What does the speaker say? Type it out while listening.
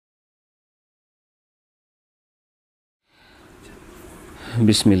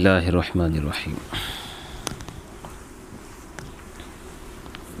بسم اللہ الرحمن الرحیم۔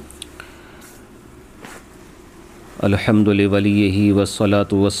 الحمد لولیہ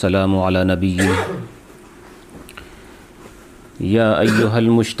والصلاة والسلام علی نبیہ۔ یا ایہا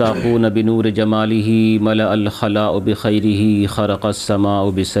المشتاقون بنور جمالہ ملأ الخلاء بخیرہ خرق السماء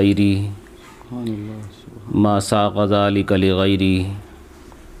بسیرہ ما ساق ذلک لغیرہ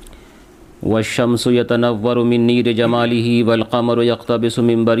والشمس یتنور من نیر جمالہ والقمر یقتبس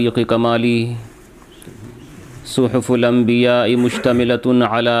من بریق کمالہ صحف الانبیاء مشتملۃ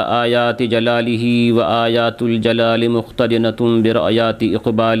علی آیات جلالہ وآیات الجلال مقترنۃ برآیات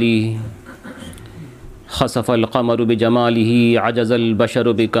اقبالہ خسف القمر بجمالہ عجز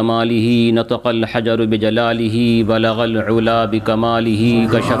البشر بکمالہ نطق الحجر بجلالہ بلغ العلا بکمالہ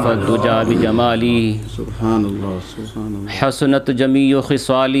کشف الدجى بجمالہ سبحان اللہ سبحان اللہ حسنت جمیع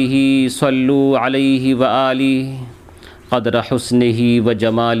خصالہ صلوا علیہ وآلہ قدر حسنہ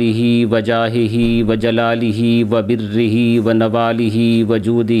وجمالہ وجاہہ وجلالہ وبرہ ونوالہ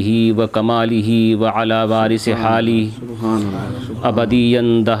وجودہ وکمالہ وعلی وارث حالہ سبحان اللہ ابدیا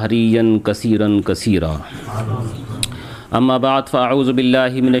دہریا کثیرا کثیرا۔ اما بعد فاعوذ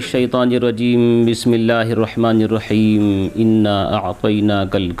باللہ من الشیطان الرجیم بسم اللہ الرحمن الرحیم انا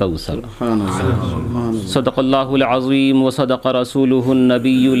اعطیناک الکوثر۔ سبحان اللہ سبحان اللہ صدق اللہ العظیم وصدق رسولہ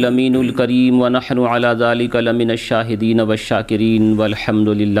النبی الامین الکریم ونحن علی ذلک لمن الشاہدین والشاکرین والحمد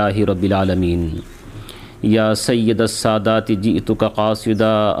للہ رب العالمین۔ یا سید السادات جئتک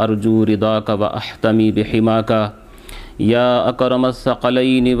قاصدا ارجو رضاک واحتمی بحماک یا اکرم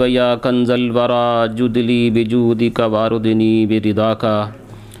الثقلین ویا کنز الورا جدلی بجودک واردنی برضاک۔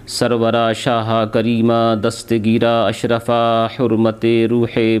 سرورا شاہ کریمہ دستگیرہ اشرفا حرمت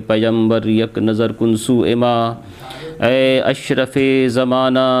روح پیمبر یک نظر کن سوء ما۔ اے اشرف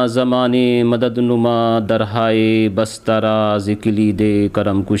زمانہ زمانے مدد نما درہائے بسترا ذکلی دے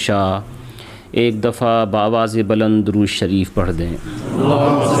کرم کشا۔ ایک دفعہ بآواز بلند درود شریف پڑھ دیں۔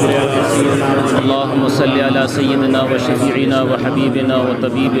 اللہم صلی علی سیدنا و شفیعنا و حبیبنا و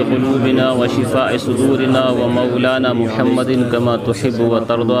طبیب قلوبنا و شفاء صدورنا و مولانا محمد کما تحب و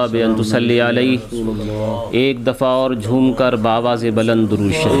ترضا بان تصلی علیہ۔ ایک دفعہ اور جھوم کر بآواز بلند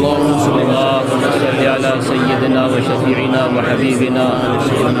درود شریف۔ اللہم صلی علی سیدنا و شفیعنا و حبیبنا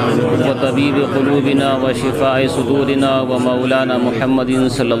و طبیب قلوبنا و شفاء صدورنا و مولانا محمد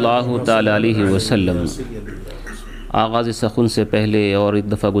صلی اللہ تعالی علیہ وسلم۔ آغاز سخن سے پہلے اور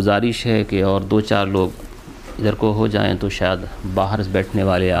ایک دفعہ گزارش ہے کہ اور دو چار لوگ ادھر کو ہو جائیں تو شاید باہر بیٹھنے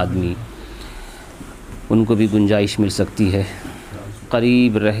والے آدمی ان کو بھی گنجائش مل سکتی ہے۔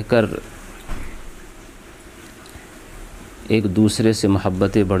 قریب رہ کر ایک دوسرے سے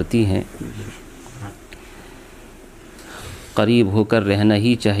محبتیں بڑھتی ہیں، قریب ہو کر رہنا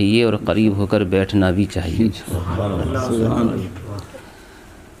ہی چاہیے اور قریب ہو کر بیٹھنا بھی چاہیے۔ سبحان اللہ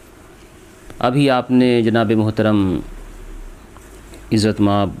ابھی آپ نے جناب محترم عزت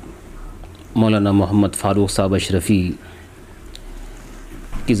مآب مولانا محمد فاروق صاحب اشرفی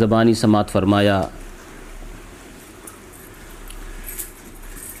کی زبانی سماعت فرمایا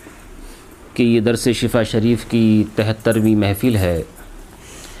کہ یہ درس شفا شریف کی 73ویں محفل ہے،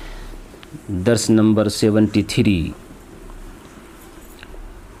 درس نمبر 73،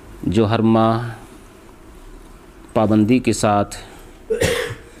 جو ہر ماہ پابندی کے ساتھ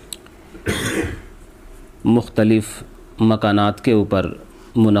مختلف مکانات کے اوپر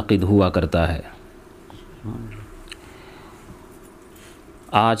منعقد ہوا کرتا ہے۔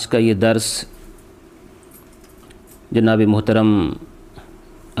 آج کا یہ درس جناب محترم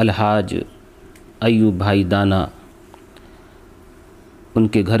الحاج ایوب بھائی دانا ان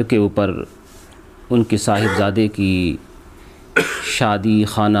کے گھر کے اوپر ان کے صاحبزادے کی شادی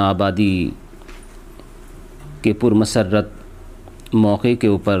خانہ آبادی کے پرمسرت موقع کے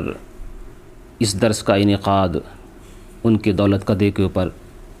اوپر اس درس کا انعقاد ان کے دولت قدے کے اوپر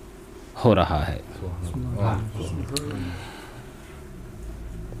ہو رہا ہے۔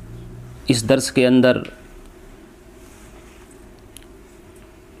 اس درس کے اندر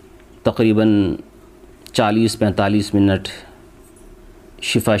تقریباً 40-45 منٹ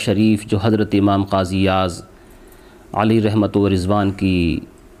شفا شریف جو حضرت امام قاضی یاز علیہ رحمت و رضوان کی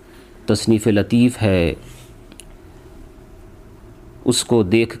تصنیف لطیف ہے، اس کو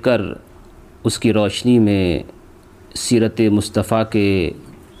دیکھ کر اس کی روشنی میں سیرت مصطفیٰ کے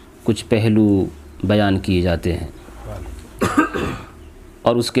کچھ پہلو بیان کیے جاتے ہیں،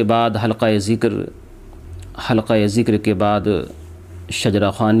 اور اس کے بعد حلقہ ذکر کے بعد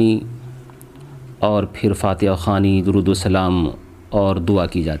شجرہ خوانی اور پھر فاتحہ خوانی، درود و سلام اور دعا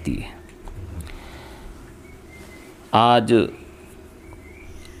کی جاتی ہے۔ آج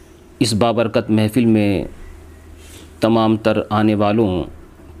اس بابرکت محفل میں تمام تر آنے والوں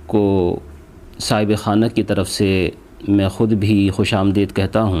کو صاحب خانہ کی طرف سے میں خود بھی خوش آمدید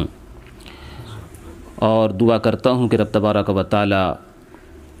کہتا ہوں اور دعا کرتا ہوں کہ رب تبارک و تعالی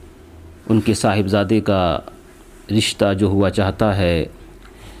ان کے صاحبزادے کا رشتہ جو ہوا چاہتا ہے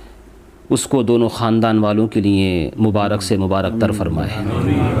اس کو دونوں خاندان والوں کے لیے مبارک سے مبارک تر فرمائے۔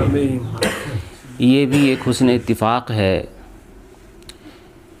 یہ بھی ایک حسن اتفاق ہے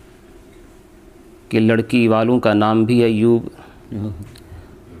کہ لڑکی والوں کا نام بھی ایوب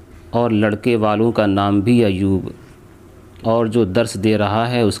اور لڑکے والوں کا نام بھی ایوب اور جو درس دے رہا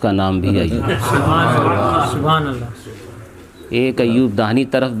ہے اس کا نام بھی ایوب۔ سبحان اللہ۔ ایک ایوب داہنی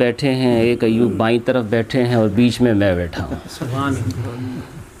طرف بیٹھے ہیں، ایک ایوب بائیں طرف بیٹھے ہیں اور بیچ میں بیٹھا ہوں۔ سبحان اللہ۔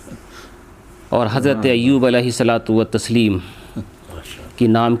 اور حضرت ایوب علیہ الصلاۃ والتسلیم کی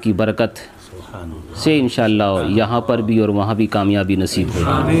نام کی برکت سے انشاءاللہ یہاں پر بھی اور وہاں بھی کامیابی نصیب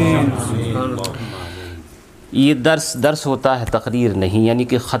ہوگی۔ یہ درس ہوتا ہے، تقریر نہیں، یعنی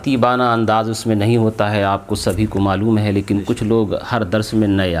کہ خطیبانہ انداز اس میں نہیں ہوتا ہے، آپ کو سبھی کو معلوم ہے، لیکن کچھ لوگ ہر درس میں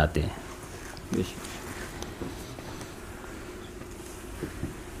نئے آتے ہیں۔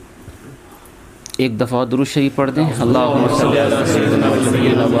 ایک دفعہ درود شریف پڑھ دیں۔ اللہم صلی علی سیدنا و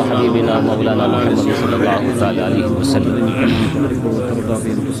نبینا و حبیبنا مولانا محمد صلی اللہ تعالی علیہ وسلم۔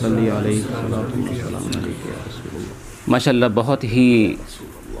 ماشاءاللہ بہت ہی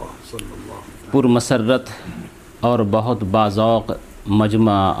پرمسرت اور بہت باذوق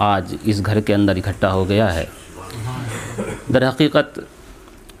مجمع آج اس گھر کے اندر اکٹھا ہو گیا ہے۔ در حقیقت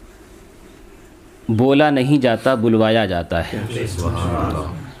بولا نہیں جاتا، بلوایا جاتا ہے۔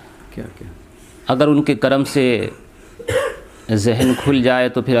 اگر ان کے کرم سے ذہن کھل جائے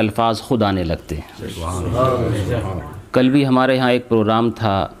تو پھر الفاظ خود آنے لگتے ہیں۔ کل بھی ہمارے ہاں ایک پروگرام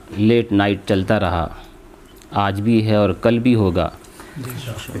تھا، لیٹ نائٹ چلتا رہا، آج بھی ہے اور کل بھی ہوگا،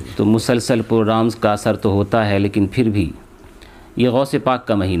 تو مسلسل پروگرامز کا اثر تو ہوتا ہے، لیکن پھر بھی یہ غوث پاک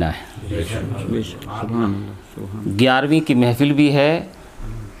کا مہینہ ہے۔ 11ویں کی محفل بھی ہے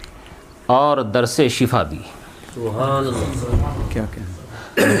اور درس شفا بھی،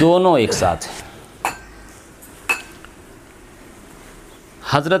 دونوں ایک ساتھ ہیں۔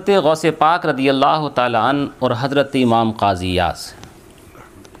 حضرت غوث پاک رضی اللہ تعالیٰ عنہ اور حضرت امام قاضی یاس،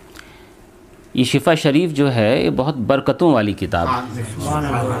 یہ شفا شریف جو ہے یہ بہت برکتوں والی کتاب ہے،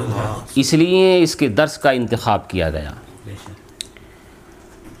 اس لیے اس کے درس کا انتخاب کیا گیا۔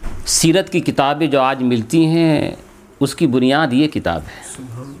 سیرت کی کتابیں جو آج ملتی ہیں اس کی بنیاد یہ کتاب ہے۔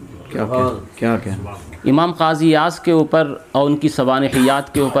 کیا امام قاضی یاس کے اوپر اور ان کی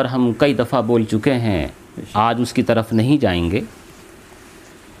سوانحیات کے اوپر ہم کئی دفعہ بول چکے ہیں، آج اس کی طرف نہیں جائیں گے،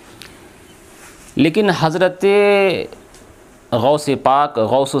 لیکن حضرت غوث پاک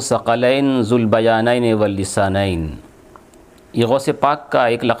غوث الثقلین ذو البیانین واللسانین، یہ غوث پاک کا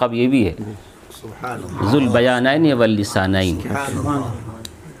ایک لقب یہ بھی ہے، ذو البیانین واللسانین،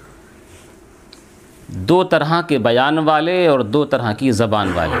 دو طرح کے بیان والے اور دو طرح کی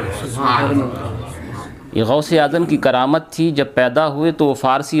زبان والے۔ یہ غوث اعظم کی کرامت تھی، جب پیدا ہوئے تو وہ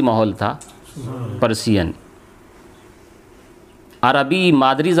فارسی ماحول تھا، پرسین، عربی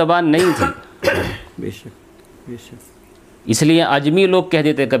مادری زبان نہیں تھی، اس لیے اجمی لوگ کہہ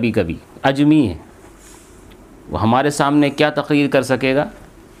دیتے کبھی کبھی اجمی ہے، وہ ہمارے سامنے کیا تقریر کر سکے گا۔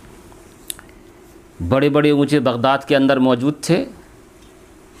 بڑے بڑے اونچے بغداد کے اندر موجود تھے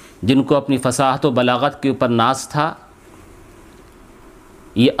جن کو اپنی فصاحت و بلاغت کے اوپر ناز تھا،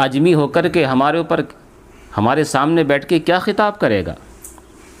 یہ اجمی ہو کر کے ہمارے سامنے بیٹھ کے کیا خطاب کرے گا۔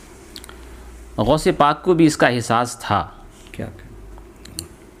 غوث پاک کو بھی اس کا احساس تھا،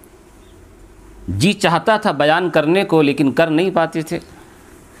 جی چاہتا تھا بیان کرنے کو لیکن کر نہیں پاتے تھے۔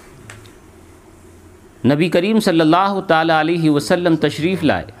 نبی کریم صلی اللہ تعالی علیہ وسلم تشریف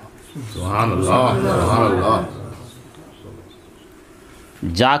لائے، سبحان اللہ سبحان اللہ،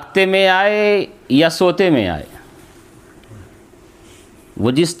 جاگتے میں آئے یا سوتے میں آئے،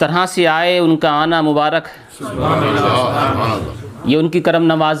 وہ جس طرح سے آئے ان کا آنا مبارک ہے، یہ ان کی کرم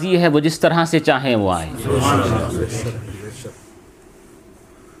نوازی ہے، وہ جس طرح سے چاہیں وہ آئیں۔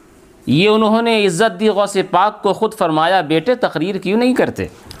 یہ انہوں نے عزت دی غوث پاک کو، خود فرمایا بیٹے تقریر کیوں نہیں کرتے؟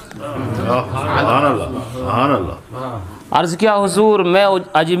 سبحان اللہ سبحان اللہ۔ عرض کیا حضور میں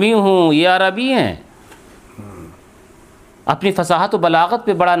اجمی ہوں، یہ عربی ہیں، اپنی فصاحت و بلاغت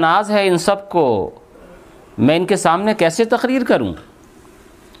پہ بڑا ناز ہے ان سب کو، میں ان کے سامنے کیسے تقریر کروں؟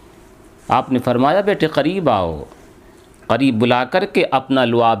 آپ نے فرمایا بیٹے قریب آؤ، قریب بلا کر کے اپنا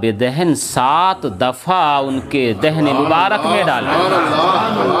لعاب دہن 7 دفعہ ان کے دہن مبارک میں ڈالا۔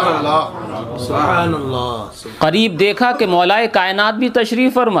 سبحان اللہ۔ قریب دیکھا کہ مولائے کائنات بھی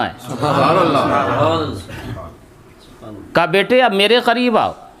تشریف فرمائے، کہا بیٹے اب میرے قریب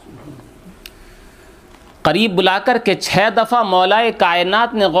آؤ۔ قریب بلا کر کے 6 دفعہ مولائے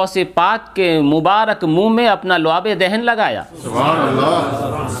کائنات نے غوث پاک کے مبارک منہ میں اپنا لعاب دہن لگایا. سبحان اللہ.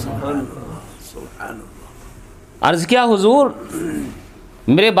 عرض کیا حضور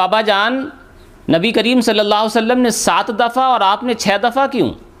میرے بابا جان نبی کریم صلی اللہ علیہ وسلم نے 7 دفعہ اور آپ نے 6 دفعہ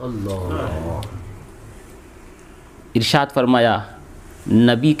کیوں؟ ارشاد فرمایا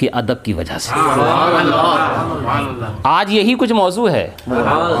نبی کے ادب کی وجہ سے. آج یہی کچھ موضوع ہے.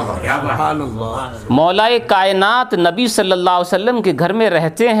 مولائے کائنات نبی صلی اللہ علیہ وسلم کے گھر میں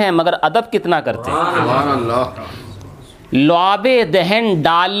رہتے ہیں مگر ادب کتنا کرتے ہیں. سبحان اللہ. لعاب دہن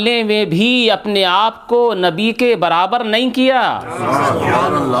ڈالنے میں بھی اپنے آپ کو نبی کے برابر نہیں کیا.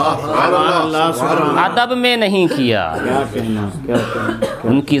 سبحان اللہ. ادب میں نہیں کیا.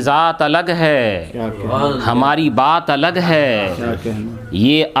 ان کی ذات الگ ہے, ہماری بات الگ ہے.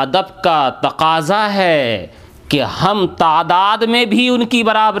 یہ ادب کا تقاضا ہے کہ ہم تعداد میں بھی ان کی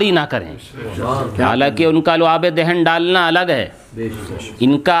برابری نہ کریں. حالانکہ ان کا لعاب دہن ڈالنا الگ ہے,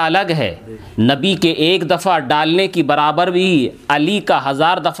 ان کا الگ ہے. نبی کے 1 دفعہ ڈالنے کی برابر بھی علی کا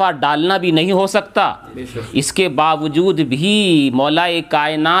 1000 دفعہ ڈالنا بھی نہیں ہو سکتا. اس کے باوجود بھی مولائے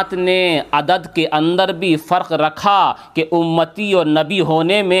کائنات نے عدد کے اندر بھی فرق رکھا کہ امتی اور نبی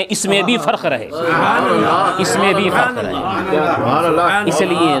ہونے میں اس میں بھی فرق رہے, اس میں بھی فرق رہے. اس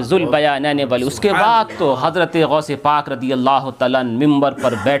لیے ذوالبیانین والی. اس کے بعد تو حضرت غوث پاک رضی اللہ تعالیٰ ممبر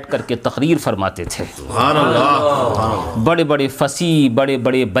پر بیٹھ کر کے تقریر فرماتے تھے. سبحان اللہ. بڑے بڑے فصیح, بڑے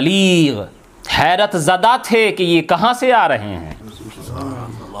بڑے بلیغ, حیرت زدہ تھے کہ یہ کہاں سے آ رہے ہیں.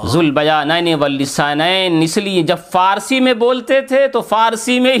 ذوالبیانین واللسانین. اس لیے جب فارسی میں بولتے تھے تو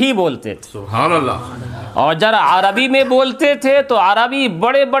فارسی میں ہی بولتے تھے, سبحان اللہ. اور جب عربی میں بولتے تھے تو عربی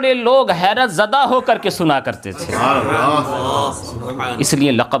بڑے بڑے لوگ حیرت زدہ ہو کر کے سنا کرتے تھے. اس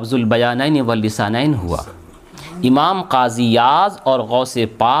لیے لقب ذوالبیانین واللسانین ہوا. امام قاضی یاز اور غوث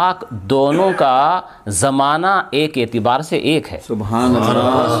پاک دونوں کا زمانہ ایک اعتبار سے ایک ہے. سبحان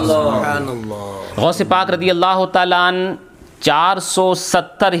اللہ. غوث پاک رضی اللہ تعالیٰ عنہ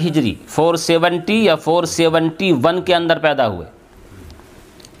 470 ہجری 470 یا 471 کے اندر پیدا ہوئے,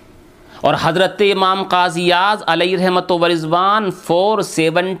 اور حضرت امام قاضی یاز علیہ رحمت و رضوان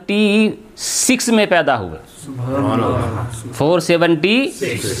 476 میں پیدا ہوئے.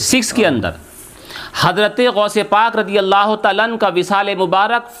 476 کے اندر. حضرت غوث پاک رضی اللہ تعالیٰ عنہ کا وصال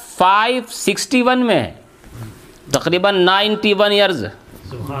مبارک 561 میں ہے, تقریباً 91 ایئرز.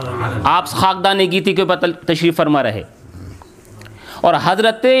 آپ خاکدان گیتی کے اوپر تشریف فرما رہے. اور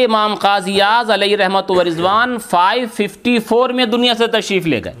حضرت امام قاضی یاز علیہ رحمت و رضوان 554 میں دنیا سے تشریف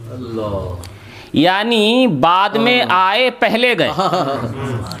لے گئے. یعنی بعد میں آئے پہلے گئے,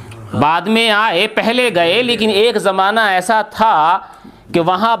 بعد میں آئے پہلے گئے. لیکن ایک زمانہ ایسا تھا کہ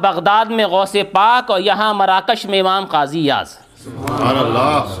وہاں بغداد میں غوث پاک اور یہاں مراکش میں امام قاضی یاز سبحان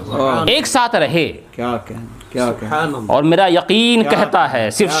اللہ. ایک ساتھ رہے. کیا کہنا, کیا کہنا, اور میرا یقین کہتا ہے,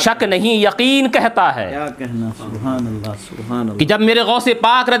 صرف شک نہیں یقین کہتا ہے, کیا کہنا. سبحان اللہ, سبحان کہ اللہ. جب میرے غوث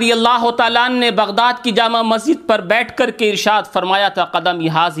پاک رضی اللہ تعالیٰ عنہ نے بغداد کی جامع مسجد پر بیٹھ کر کے ارشاد فرمایا تھا قدم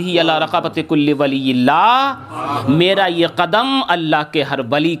ہذہ علی رقبۃ کل ولی اللہ, میرا یہ قدم اللہ کے ہر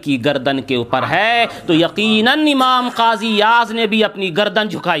ولی کی گردن کے اوپر ہے, تو یقیناً امام قاضی یاز نے بھی اپنی گردن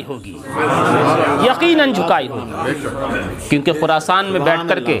جھکائی ہوگی, یقیناً جھکائی ہوگی, کیونکہ خراسان میں بیٹھ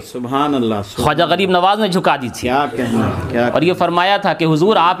کر کے سبحان اللہ. خواجہ غریب نواز نے جھکا دی تھی. کیا کہنا, کیا اور یہ فرمایا تھا کہ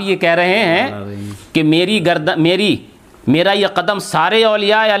حضور آپ یہ کہہ رہے ہیں کہ میرا یہ قدم سارے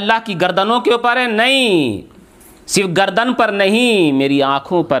اولیاء اللہ کی گردنوں کے اوپر ہے. نہیں, صرف گردن پر نہیں, میری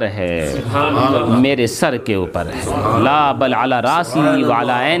آنکھوں پر ہے, میرے سر کے اوپر ہے. لا بل علی راسی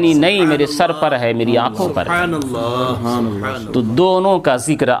وعلی عینی, نہیں میرے سر پر ہے, میری آنکھوں پر ہے. تو دونوں کا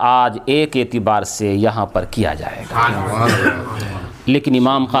ذکر آج ایک اعتبار سے یہاں پر کیا جائے گا. لیکن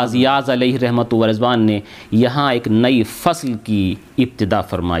امام قاضی یاز علیہ رحمت و رضوان نے یہاں ایک نئی فصل کی ابتدا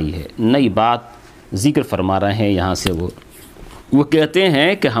فرمائی ہے, نئی بات ذکر فرما رہے ہیں یہاں سے. وہ کہتے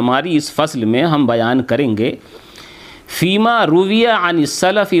ہیں کہ ہماری اس فصل میں ہم بیان کریں گے فیما رویہ عن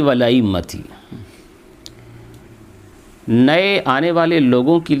السلف والائمۃ. نئے آنے والے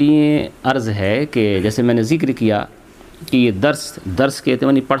لوگوں کے لیے عرض ہے کہ جیسے میں نے ذکر کیا کہ یہ درس کے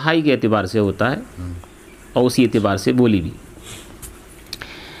اعتبار پڑھائی کے اعتبار سے ہوتا ہے اور اسی اعتبار سے بولی بھی.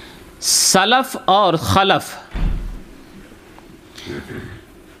 سلف اور خلف.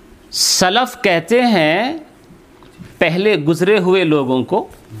 سلف کہتے ہیں پہلے گزرے ہوئے لوگوں کو,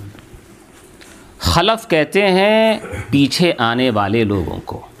 خلف کہتے ہیں پیچھے آنے والے لوگوں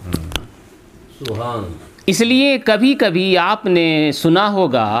کو. اس لیے کبھی کبھی آپ نے سنا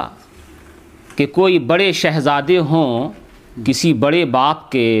ہوگا کہ کوئی بڑے شہزادے ہوں کسی بڑے باپ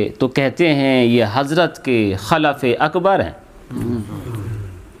کے تو کہتے ہیں یہ حضرت کے خلف اکبر ہیں.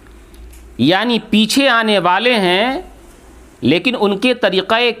 یعنی پیچھے آنے والے ہیں لیکن ان کے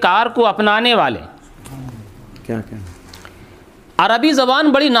طریقہ کار کو اپنانے والے. کیا عربی زبان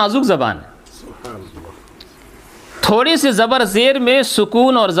بڑی نازک زبان ہے. تھوڑی سی زبر زیر میں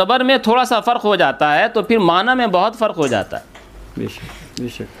سکون اور زبر میں تھوڑا سا فرق ہو جاتا ہے تو پھر معنی میں بہت فرق ہو جاتا ہے. بے شک بے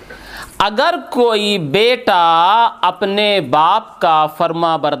شک. اگر کوئی بیٹا اپنے باپ کا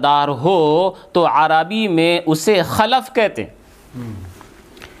فرما بردار ہو تو عربی میں اسے خلف کہتے ہیں،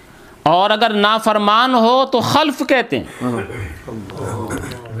 اور اگر نافرمان ہو تو خلف کہتے ہیں.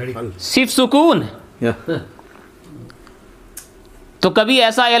 صرف سکون ہے. تو کبھی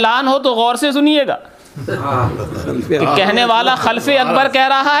ایسا اعلان ہو تو غور سے سنیے گا کہ کہنے والا خلف اکبر کہہ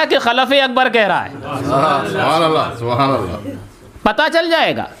رہا ہے کہ خلف اکبر کہہ رہا ہے. سبحان اللہ سبحان اللہ. پتہ چل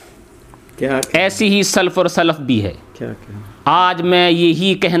جائے گا. ایسی ہی سلف اور سلف بھی ہے. آج میں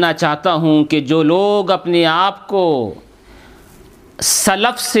یہی کہنا چاہتا ہوں کہ جو لوگ اپنے آپ کو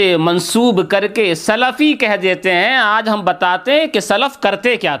سلف سے منسوب کر کے سلفی کہہ دیتے ہیں، آج ہم بتاتے ہیں کہ سلف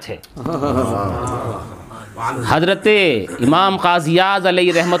کرتے کیا تھے. حضرت امام قاضی اعظم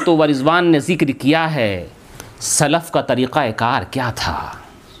علیہ رحمت و رضوان نے ذکر کیا ہے سلف کا طریقہ کار کیا تھا،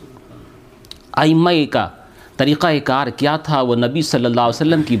 ائمہ کا طریقہ کار کیا تھا، وہ نبی صلی اللہ علیہ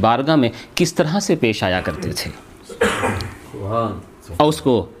وسلم کی بارگاہ میں کس طرح سے پیش آیا کرتے تھے. اور اس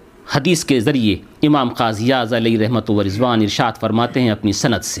کو حدیث کے ذریعے امام قاضی اعظم علیہ رحمت و رضوان ارشاد فرماتے ہیں اپنی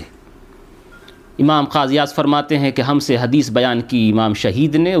سند سے. امام قاضی اعظم فرماتے ہیں کہ ہم سے حدیث بیان کی امام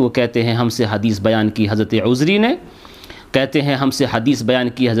شہید نے، وہ کہتے ہیں ہم سے حدیث بیان کی حضرت عذری نے، کہتے ہیں ہم سے حدیث بیان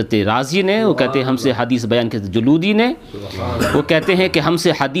کی حضرت رازی نے، وہ کہتے ہیں ہم سے حدیث بیان کی حضرت جلودی نے، وہ کہتے ہیں کہ ہم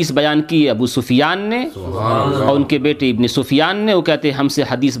سے حدیث بیان کی ابو سفیان نے اور ان کے بیٹے ابن سفیان نے، وہ کہتے ہیں ہم سے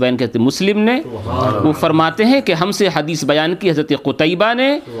حدیث بیان کی حضرت مسلم نے، وہ فرماتے ہیں کہ ہم سے حدیث بیان کی حضرت قتیبہ نے،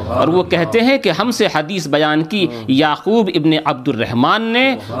 اور وہ کہتے ہیں کہ ہم سے حدیث بیان کی یعقوب ابن عبد الرحمن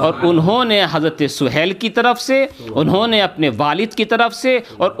نے، اور انہوں نے حضرت سہیل کی طرف سے، انہوں نے اپنے والد کی طرف سے،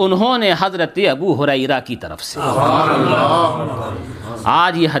 اور انہوں نے حضرت ابو ہریرہ کی طرف سے.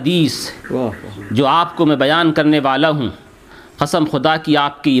 آج یہ حدیث جو آپ کو میں بیان کرنے والا ہوں، قسم خدا کی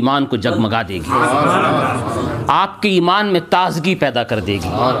آپ کے ایمان کو جگمگا دے گی، آپ کے ایمان میں تازگی پیدا کر دے گی،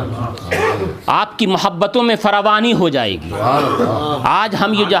 آپ کی محبتوں میں فراوانی ہو جائے گی. آج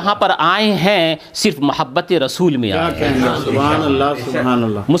ہم یہ جہاں پر آئے ہیں صرف محبت رسول میں آئے ہیں. سبحان اللہ سبحان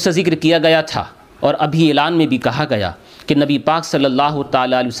اللہ. مجھ سے ذکر کیا گیا تھا اور ابھی اعلان میں بھی کہا گیا کہ نبی پاک صلی اللہ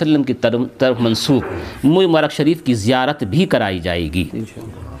تعالیٰ علیہ وسلم کی طرف منسوب منہ مبارک شریف کی زیارت بھی کرائی جائے گی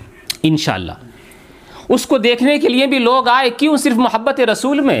انشاءاللہ. اس کو دیکھنے کے لیے بھی لوگ آئے، کیوں؟ صرف محبت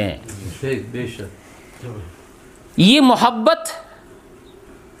رسول میں ہے. یہ محبت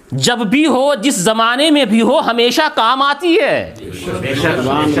جب بھی ہو، جس زمانے میں بھی ہو، ہمیشہ کام آتی ہے.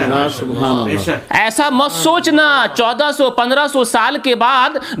 ایسا مت سوچنا 1400-1500 سال کے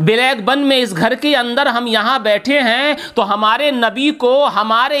بعد بلیک بن میں اس گھر کے اندر ہم یہاں بیٹھے ہیں تو ہمارے نبی کو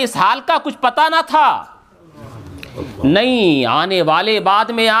ہمارے اس حال کا کچھ پتہ نہ تھا. نہیں، آنے والے بعد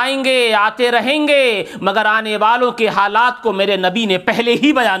میں آئیں گے، آتے رہیں گے، مگر آنے والوں کے حالات کو میرے نبی نے پہلے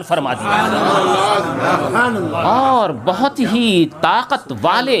ہی بیان فرما دیا اور بہت ہی طاقت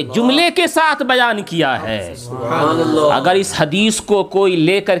والے جملے کے ساتھ بیان کیا ہے. اگر اس حدیث کو کوئی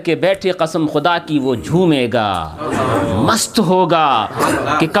لے کر کے بیٹھے، قسم خدا کی وہ جھومے گا، مست ہوگا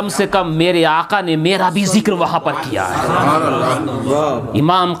کہ کم سے کم میرے آقا نے میرا بھی ذکر وہاں پر کیا ہے.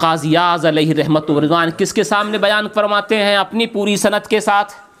 امام قاضی اعظم علیہ رحمت و رضوان کس کے سامنے بیان فرماتے ہیں؟ اپنی پوری سند کے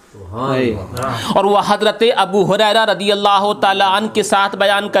ساتھ، اور وہ حضرت ابو ہریرہ رضی اللہ تعالیٰ عنہ کے ساتھ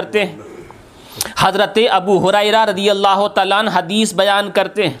بیان کرتے ہیں. حضرت ابو ہریرہ رضی اللہ تعالیٰ عنہ حدیث بیان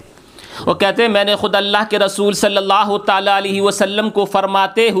کرتے ہیں. وہ کہتے ہیں میں نے خود اللہ کے رسول صلی اللہ تعالیٰ علیہ وسلم کو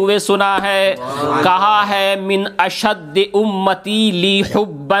فرماتے ہوئے سنا ہے، کہا ہے من اشد امتی لی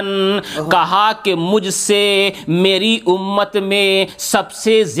حباً، کہا کہ مجھ سے میری امت میں سب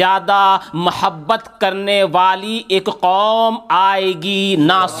سے زیادہ محبت کرنے والی ایک قوم آئے گی،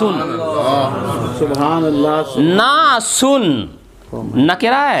 ناسن. سبحان اللہ. ناسن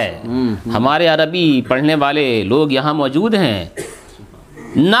نکرہ ہے. ہمارے عربی پڑھنے والے لوگ یہاں موجود ہیں.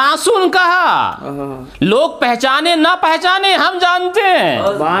 ناسن کہا، لوگ پہچانے نہ پہچانے ہم جانتے ہیں.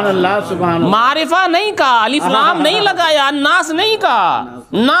 سبحان اللہ سبحان اللہ. معرفہ نہیں کہا، الف لام نہیں لگایا، ناس نہیں کہا،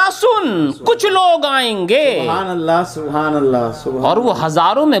 ناسن کچھ لوگ آئیں گے. سبحان اللہ سبحان اللہ سبحان. اور وہ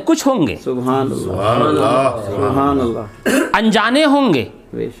ہزاروں میں کچھ ہوں گے. سبحان اللہ سبحان اللہ. انجانے ہوں گے،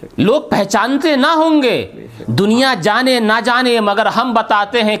 بے شک. لوگ پہچانتے نہ ہوں گے، دنیا جانے نہ جانے، مگر ہم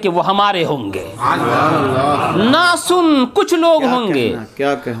بتاتے ہیں کہ وہ ہمارے ہوں گے. ناسن کچھ لوگ ہوں گے.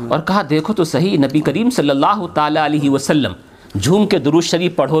 کیا کہنا. اور کہا دیکھو تو صحیح، نبی کریم صلی اللہ تعالیٰ علیہ وسلم جھوم کے درود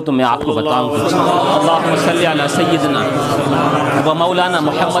شریف پڑھو تو میں آپ کو بتاؤں. اللہم صلی علی سیدنا و مولانا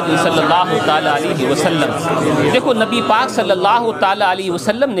محمد صلی اللہ تعالیٰ علیہ وسلم۔ دیکھو نبی پاک صلی اللہ تعالیٰ علیہ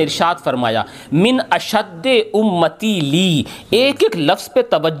وسلم نے ارشاد فرمایا من اشد امتی لی، ایک ایک لفظ پہ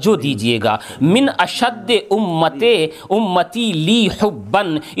توجہ دیجئے گا، من اشد امتی لی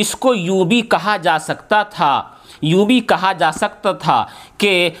حباً، اس کو یوں بھی کہا جا سکتا تھا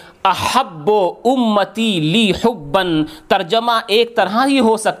کہ احب امتی لی حباً، ترجمہ ایک طرح ہی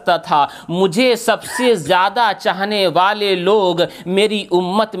ہو سکتا تھا مجھے سب سے زیادہ چاہنے والے لوگ میری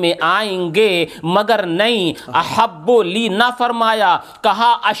امت میں آئیں گے، مگر نہیں احب لی نہ فرمایا،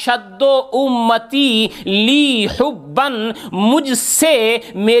 کہا اشد امتی لی حباً، مجھ سے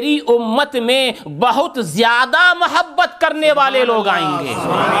میری امت میں بہت زیادہ محبت کرنے والے لوگ آئیں گے۔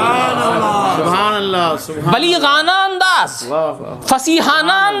 سبحان اللہ، بلیغانہ انداز،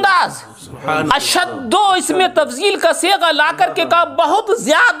 فصیحانہ انداز، اشدو اس میں تفضیل کا صیغہ لا کر کے کہا بہت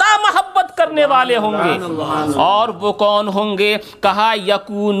زیادہ محبت کرنے والے ہوں گے، اور وہ کون ہوں گے؟ کہا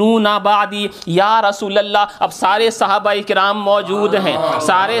یکونون بعدی، یا رسول اللہ، اب سارے صحابہ کرام موجود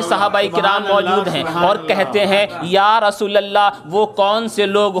ہیں، اور کہتے ہیں یا رسول اللہ وہ کون سے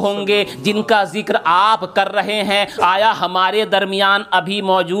لوگ ہوں گے جن کا ذکر آپ کر رہے ہیں؟ آیا ہمارے درمیان ابھی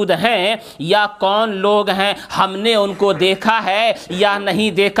موجود ہیں یا کون لوگ ہیں؟ ہم نے ان کو دیکھا ہے یا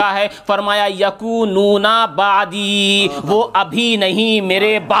نہیں دیکھا ہے؟ فرمایا یکونون بعدی، وہ ابھی نہیں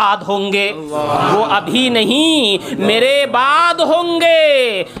میرے بعد ہوں گے، وہ ابھی نہیں میرے بعد ہوں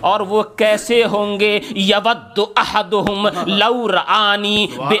گے۔ اور وہ کیسے ہوں گے؟ یود احدہم لو رآنی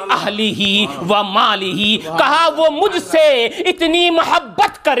بأہلہ ومالہ، کہا وہ مجھ سے اتنی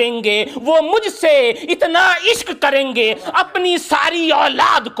محبت کریں گے، وہ مجھ سے اتنا عشق کریں گے، اپنی ساری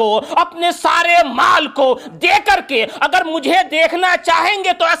اولاد کو، اپنے سارے مال کو دے کر کے اگر مجھے دیکھنا چاہیں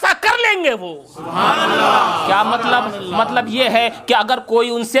گے تو ایسا کر لیں گے وہ۔ کیا مطلب یہ ہے کہ اگر کوئی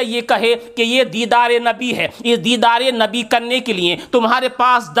ان سے یہ کہے کہ یہ دیدار نبی ہے، یہ دیدار نبی کرنے کے لیے تمہارے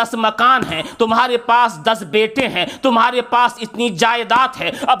پاس 10 مکان ہیں، تمہارے پاس 10 بیٹے ہیں، تمہارے پاس اتنی جائیداد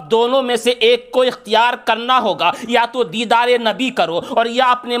ہے، اب دونوں میں سے ایک کو اختیار کرنا ہوگا، یا تو دیدار نبی کرو اور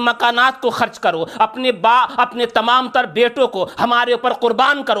یا اپنے مکانات کو خرچ کرو، اپنے تمام تر بیٹوں کو ہمارے اوپر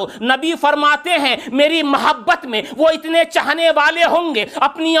قربان کرو۔ نبی فرماتے ہیں میری محبت میں وہ اتنے چاہنے والے ہوں گے،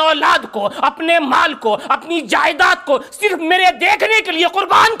 اپنی اولاد کو، اپنے مال کو، اپنی جائیداد کو صرف میرے دیکھنے کے لیے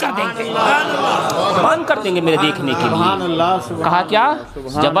قربان کر دیں گے، قربان کر دیں گے میرے دیکھنے کے لیے۔ کہا کیا؟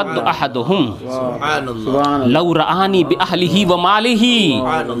 یود احدہم لو رآنی بأہلہ ومالہ،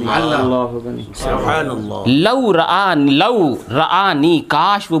 لو رآنی،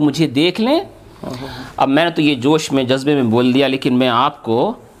 کاش وہ مجھے دیکھ لیں۔ اب میں نے تو یہ جوش میں جذبے میں بول دیا، لیکن میں آپ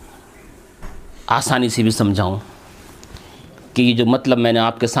کو آسانی سے بھی سمجھاؤں کہ یہ جو مطلب میں نے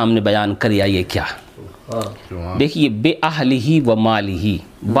آپ کے سامنے بیان کریا یہ کیا۔ دیکھیے بے اہلہ و مالہ،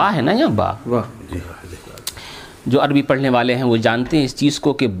 با ہے نا یہاں با، جو عربی پڑھنے والے ہیں وہ جانتے ہیں اس چیز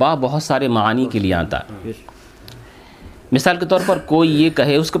کو کہ با بہت سارے معانی کے لیے آتا ہے۔ مثال کے طور پر کوئی یہ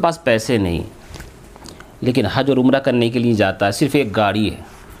کہے اس کے پاس پیسے نہیں لیکن حج اور عمرہ کرنے کے لیے جاتا ہے، صرف ایک گاڑی ہے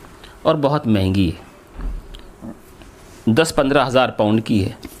اور بہت مہنگی ہے، 10-15 ہزار پاؤنڈ کی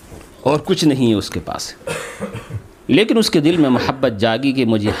ہے اور کچھ نہیں ہے اس کے پاس، لیکن اس کے دل میں محبت جاگی کہ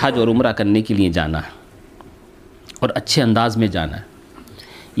مجھے حج اور عمرہ کرنے کے لیے جانا ہے اور اچھے انداز میں جانا ہے،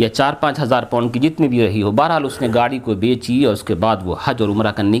 یا 4-5 ہزار پاؤنڈ کی جتنی بھی رہی ہو، بہرحال اس نے گاڑی کو بیچی اور اس کے بعد وہ حج اور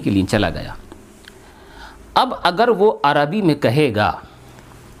عمرہ کرنے کے لیے چلا گیا۔ اب اگر وہ عربی میں کہے گا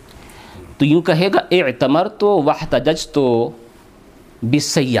تو یوں کہے گا اعتمرت واحتججت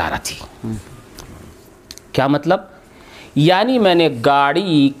بالسیارۃ، کیا مطلب؟ یعنی میں نے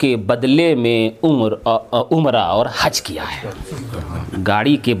گاڑی کے بدلے میں عمرہ اور حج کیا ہے،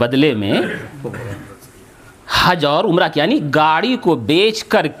 گاڑی کے بدلے میں حج اور عمرہ کیا، یعنی گاڑی کو بیچ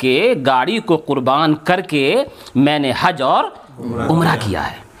کر کے، گاڑی کو قربان کر کے میں نے حج اور عمرہ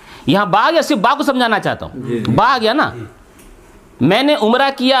کیا ہے۔ یہاں با یا صرف با کو سمجھانا چاہتا ہوں، با گیا نا، میں نے عمرہ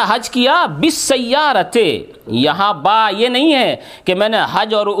کیا، حج کیا بالسیارۃ، یہاں با یہ نہیں ہے کہ میں نے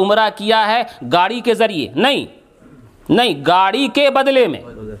حج اور عمرہ کیا ہے گاڑی کے ذریعے، نہیں، گاڑی کے بدلے میں۔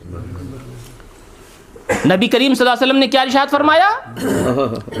 نبی کریم صلی اللہ علیہ وسلم نے کیا ارشاد فرمایا؟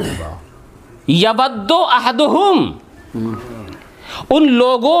 یود احدہم، ان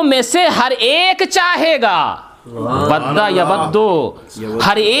لوگوں میں سے ہر ایک چاہے گا، ودا یودو،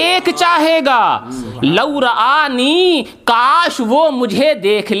 ہر ایک چاہے گا، لو رآنی، کاش وہ مجھے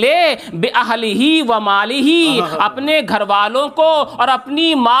دیکھ لے، بأہلہ و مالہ، اپنے گھر والوں کو اور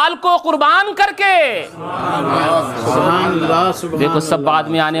اپنی مال کو قربان کر کے۔ دیکھو سب بعد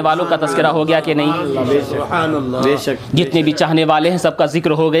میں آنے والوں کا تذکرہ ہو گیا کہ نہیں؟ بے شک، جتنے بھی چاہنے والے ہیں سب کا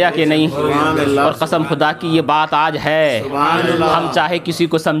ذکر ہو گیا کہ نہیں؟ اور قسم خدا کی یہ بات آج ہے، ہم چاہے کسی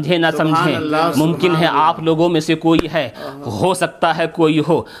کو سمجھیں نہ سمجھیں، ممکن ہے آپ لوگوں میں سے کوئی ہے، ہو سکتا ہے کوئی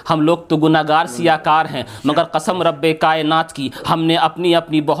ہو، ہم لوگ تو گناہگار سیاکار ہیں، مگر قسم رب کائنات کی ہم نے اپنی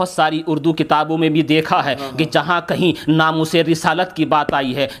اپنی بہت ساری اردو کتابوں میں بھی دیکھا ہے کہ جہاں کہیں ناموس رسالت کی بات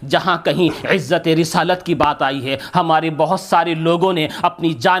آئی ہے، جہاں کہیں عزت رسالت کی بات آئی ہے، ہمارے بہت سارے لوگوں نے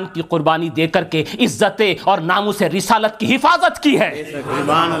اپنی جان کی قربانی دے کر کے عزت اور ناموس رسالت کی حفاظت کی ہے۔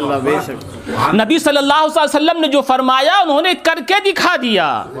 سبحان اللہ، بے شک نبی صلی اللہ علیہ وسلم نے جو فرمایا انہوں نے کر کے دکھا دیا۔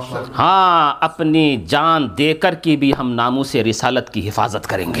 ہاں، اپنی جان دے کر کے بھی ہم ناموس رسالت کی حفاظت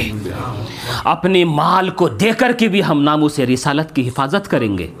کریں گے، اپنے مال کو دے کر کے بھی ہم ناموس رسالت کی حفاظت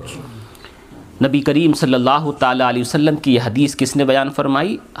کریں گے۔ نبی کریم صلی اللہ تعالی علیہ وسلم کی یہ حدیث کس نے بیان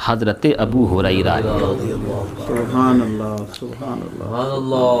فرمائی؟ حضرت ابو ہریرہ۔ سبحان اللہ، سبحان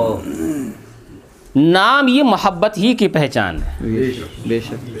اللہ، نام یہ محبت ہی کی پہچان ہے۔ بے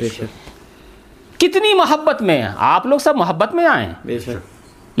شک، بے شک، کتنی محبت میں ہیں آپ لوگ، سب محبت میں آئے ہیں، بے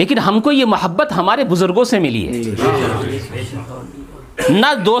شک، لیکن ہم کو یہ محبت ہمارے بزرگوں سے ملی ہے،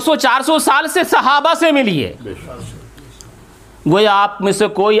 نہ 200-400 سال سے صحابہ سے ملی ہے۔ گویا آپ میں سے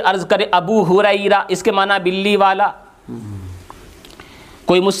کوئی عرض کرے ابو ہریرہ، اس کے معنی بلی والا۔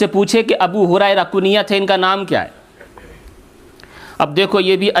 کوئی مجھ سے پوچھے کہ ابو ہریرہ کنیت ہے، ان کا نام کیا ہے؟ اب دیکھو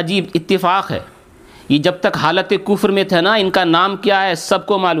یہ بھی عجیب اتفاق ہے، یہ جب تک حالت کفر میں تھے نا، ان کا نام کیا ہے سب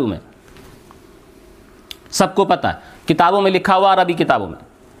کو معلوم ہے، سب کو پتہ ہے، کتابوں میں لکھا ہوا، عربی کتابوں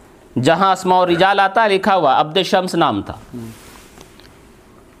میں جہاں اسماء الرجال آتا ہے لکھا ہوا عبد شمس نام تھا،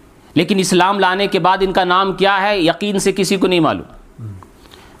 لیکن اسلام لانے کے بعد ان کا نام کیا ہے یقین سے کسی کو نہیں معلوم۔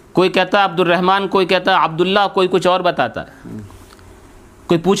 کوئی کہتا ہے عبد الرحمن، کوئی کہتا ہے عبداللہ، کوئی کچھ اور بتاتا ہے۔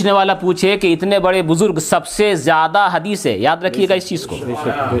 کوئی پوچھنے والا پوچھے کہ اتنے بڑے بزرگ سب سے زیادہ حدیث ہے، یاد رکھیے گا اس چیز کو،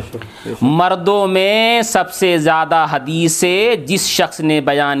 مردوں میں سب سے زیادہ حدیثیں جس شخص نے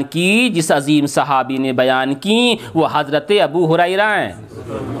بیان کی، جس عظیم صحابی نے بیان کی، وہ حضرت ابو ہریرہ ہیں۔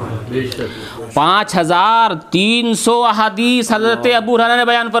 5300 احادیث حضرت ابو ہریرہ نے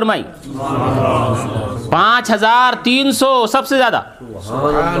بیان فرمائی، 5300 سب سے زیادہ،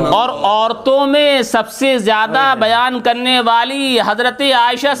 اور عورتوں میں سب سے زیادہ بیان کرنے والی حضرت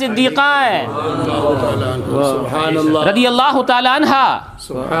عائشہ صدیقہ ہیں رضی اللہ تعالی عنہا۔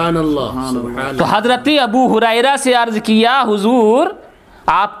 سبحان اللہ۔ تو حضرت ابو ہریرہ سے عرض کیا حضور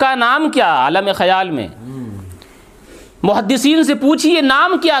آپ کا نام کیا؟ عالم خیال میں محدثین سے پوچھئے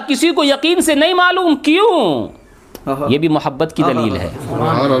نام کیا، کسی کو یقین سے نہیں معلوم، کیوں؟ یہ بھی محبت کی دلیل ہے۔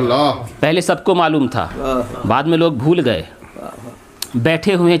 سبحان اللہ، پہلے سب کو معلوم تھا، بعد میں لوگ بھول گئے۔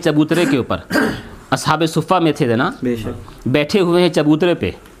 بیٹھے ہوئے ہیں چبوترے کے اوپر، اصحاب صفہ میں تھے نا، بیٹھے ہوئے ہیں چبوترے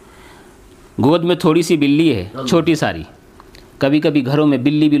پہ، گود میں تھوڑی سی بلی ہے چھوٹی ساری، کبھی کبھی گھروں میں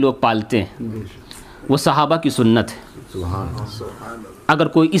بلی بھی لوگ پالتے ہیں، وہ صحابہ کی سنت ہے۔ اگر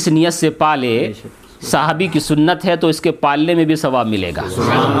کوئی اس نیت سے پالے، صحابی کی سنت ہے، تو اس کے پالنے میں بھی ثواب ملے گا۔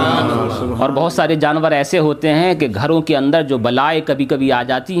 اور بہت سارے جانور ایسے ہوتے ہیں کہ گھروں کے اندر جو بلائیں کبھی کبھی آ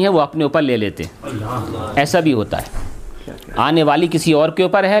جاتی ہیں وہ اپنے اوپر لے لیتے ہیں، ایسا بھی ہوتا ہے، آنے والی کسی اور کے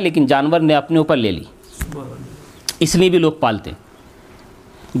اوپر ہے لیکن جانور نے اپنے اوپر لے لی، اس لیے بھی لوگ پالتے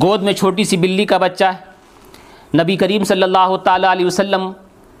ہیں۔ گود میں چھوٹی سی بلی کا بچہ ہے۔ نبی کریم صلی اللہ تعالی علیہ وسلم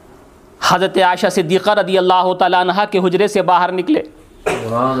حضرت عائشہ صدیقہ رضی اللہ تعالی عنہا کے حجرے سے باہر نکلے،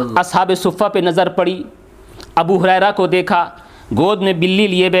 اصحاب صفہ پہ نظر پڑی، ابو ہریرہ کو دیکھا گود میں بلی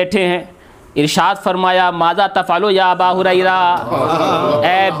لیے بیٹھے ہیں، ارشاد فرمایا ماذا تفعلو یا ابا ہریرہ،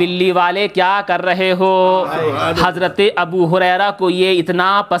 اے بلی والے کیا کر رہے ہو؟ حضرت ابو ہریرہ کو یہ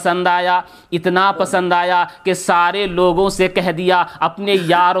اتنا پسند آیا، اتنا پسند آیا کہ سارے لوگوں سے کہہ دیا، اپنے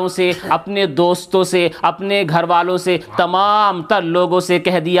یاروں سے، اپنے دوستوں سے، اپنے گھر والوں سے، تمام تر لوگوں سے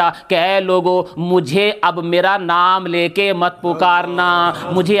کہہ دیا کہ اے لوگو مجھے اب میرا نام لے کے مت پکارنا،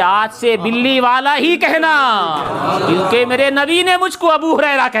 مجھے آج سے بلی والا ہی کہنا، کیونکہ میرے نبی نے مجھ کو ابو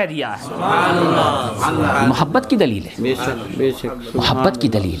ہریرہ کہہ دیا ہے۔ محبت کی دلیل ہے، بے شک، بے شک، محبت کی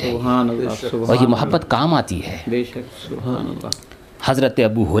دلیل ہے، سبحان اللہ، اور یہ محبت کام آتی ہے۔ بے شک، سبحان اللہ۔ حضرت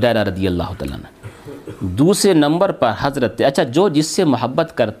ابو ہریرہ رضی اللہ تعالیٰ عنہ۔ دوسرے نمبر پر حضرت، اچھا جو جس سے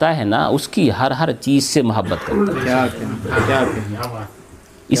محبت کرتا ہے نا اس کی ہر چیز سے محبت کرتا ہے، کیا کہیں، کیا کہیں۔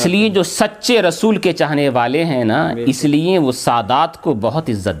 اس لیے جو سچے رسول کے چاہنے والے ہیں نا، اس لیے وہ سادات کو بہت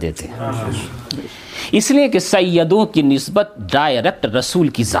عزت دیتے ہیں، اس لیے کہ سیدوں کی نسبت ڈائریکٹ رسول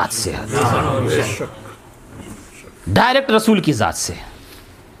کی ذات سے ہے، ڈائریکٹ رسول کی ذات سے۔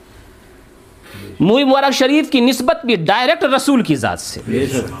 موئی مبارک شریف کی نسبت بھی ڈائریکٹ رسول کی ذات سے، بے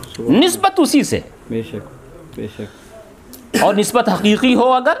شک، نسبت اسی سے، بے شک، بے شک، اور نسبت حقیقی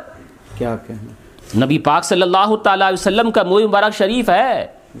ہو اگر کیا کہیں۔ نبی پاک صلی اللہ تعالی علیہ وسلم کا موئی مبارک شریف ہے،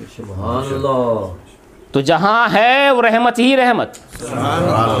 سبحان اللہ، تو جہاں ہے وہ رحمت ہی رحمت،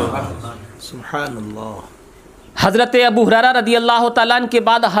 سبحان اللہ۔ حضرت ابو ہریرہ رضی اللہ تعالیٰ عنہ کے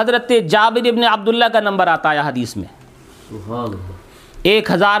بعد حضرت جابر ابن عبداللہ کا نمبر آتا ہے حدیث میں.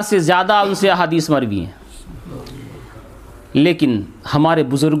 1000 سے زیادہ ان سے احادیث مروی ہیں. لیکن ہمارے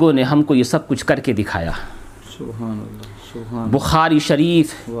بزرگوں نے ہم کو یہ سب کچھ کر کے دکھایا. سبحان اللہ سبحان بخاری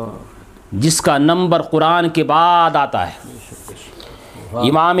شریف اللہ. جس کا نمبر قرآن کے بعد آتا ہے,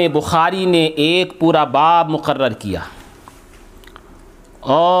 امام بخاری نے ایک پورا باب مقرر کیا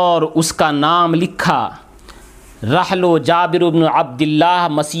اور اس کا نام لکھا رحل جابر بن عبداللہ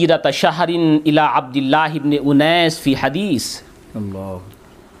مسیرت شہر الی عبداللہ بن انیس فی حدیث. اللہ.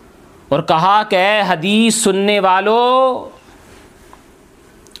 اور کہا کہ اے حدیث سننے والو,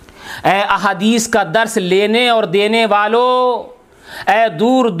 اے احادیث کا درس لینے اور دینے والو, اے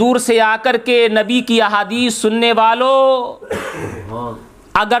دور دور سے آ کر کے نبی کی احادیث سننے والو,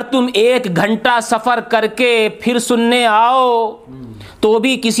 اگر تم 1 گھنٹہ سفر کر کے پھر سننے آؤ تو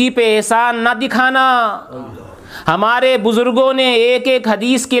بھی کسی پہ احسان نہ دکھانا. ہمارے بزرگوں نے ایک ایک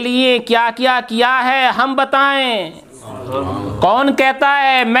حدیث کے لیے کیا کیا کیا ہے ہم بتائیں. کون کہتا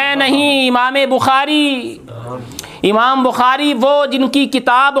ہے؟ میں نہیں, امام بخاری. امام بخاری وہ جن کی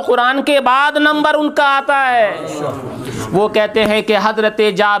کتاب قرآن کے بعد نمبر ان کا آتا ہے. وہ کہتے ہیں کہ حضرت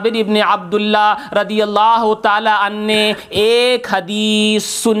جابر ابن عبداللہ رضی اللہ تعالی عنہ نے ایک حدیث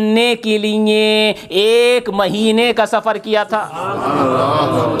سننے کے لیے 1 مہینے کا سفر کیا تھا.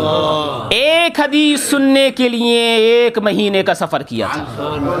 ایک حدیث سننے کے لیے 1 مہینے کا سفر کیا تھا.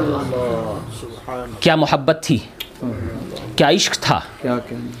 کیا محبت تھی, کیا عشق تھا. کیا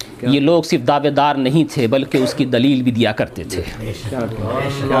کہنا. یہ لوگ صرف دعوے دار نہیں تھے بلکہ اس کی دلیل بھی دیا کرتے تھے.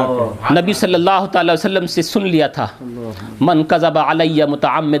 نبی صلی اللہ تعالی وسلم سے سن لیا تھا, من کذب علی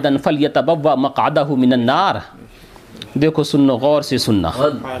متعمدا فلیتبوأ مقعدہ من النار. دیکھو سنو, غور سے سننا.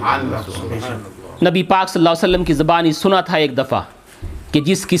 نبی پاک صلی اللہ علیہ وسلم کی زبانی سنا تھا ایک دفعہ کہ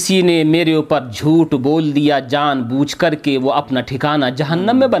جس کسی نے میرے اوپر جھوٹ بول دیا جان بوجھ کر کے وہ اپنا ٹھکانہ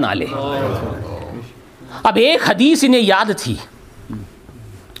جہنم میں بنا لے. اب ایک حدیث انہیں یاد تھی,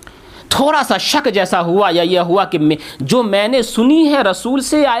 تھوڑا سا شک جیسا ہوا یا یہ ہوا کہ جو میں نے سنی ہے رسول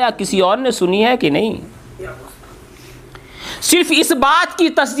سے, آیا کسی اور نے سنی ہے کہ نہیں. صرف اس بات کی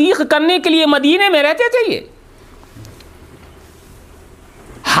تصدیق کرنے کے لیے مدینے میں رہتے تھے. یہ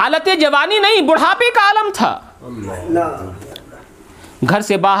حالت جوانی نہیں, بڑھاپے کا عالم تھا. گھر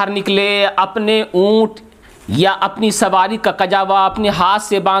سے باہر نکلے, اپنے اونٹ یا اپنی سواری کا کجاوا اپنے ہاتھ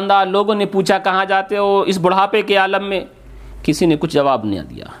سے باندھا. لوگوں نے پوچھا کہاں جاتے ہو اس بڑھاپے کے عالم میں؟ کسی نے کچھ جواب نہیں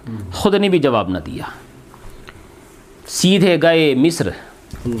دیا, خود نے بھی جواب نہ دیا. سیدھے گئے مصر.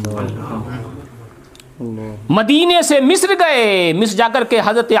 مدینے سے مصر گئے. مصر جا کر کے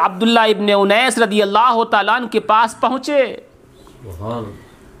حضرت عبداللہ ابن انیس رضی اللہ تعالیٰ عنہ کے پاس پہنچے,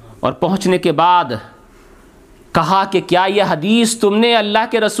 اور پہنچنے کے بعد کہا کہ کیا یہ حدیث تم نے اللہ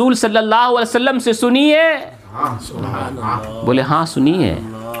کے رسول صلی اللہ علیہ وسلم سے سنی ہے؟ بولے ہاں سنی ہے.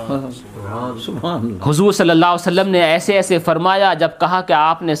 حضور صلی اللہ علیہ وسلم نے ایسے ایسے فرمایا. جب کہا کہ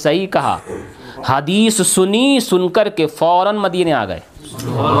آپ نے صحیح کہا, حدیث سنی, سن کر کے فوراً مدینے آ گئے.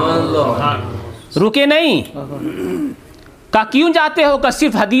 رکے نہیں. کہا کیوں جاتے ہو؟ کہ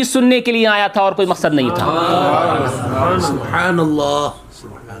صرف حدیث سننے کے لیے آیا تھا اور کوئی مقصد نہیں تھا. سبحان اللہ.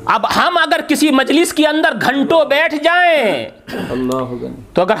 اب ہم اگر کسی مجلس کے اندر گھنٹوں بیٹھ جائیں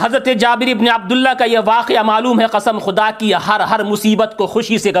تو اگر حضرت جابر ابن عبداللہ کا یہ واقعہ معلوم ہے, قسم خدا کی ہر مصیبت کو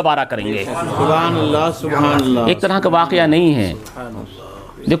خوشی سے گوارا کریں گے. سبحان اللہ سبحان اللہ. ایک طرح کا واقعہ نہیں ہے.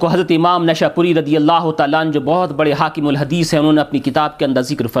 دیکھو حضرت امام نشاپوری رضی اللہ تعالیٰ عنہ جو بہت بڑے حاکم الحدیث ہیں, انہوں نے اپنی کتاب کے اندر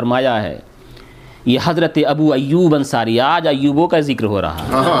ذکر فرمایا ہے. یہ حضرت ابو ایوب انصاری, آج ایوبوں کا ذکر ہو رہا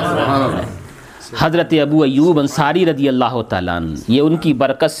ہے. حضرت ابو ایوب انصاری رضی اللہ تعالیٰ عنہ, یہ ان کی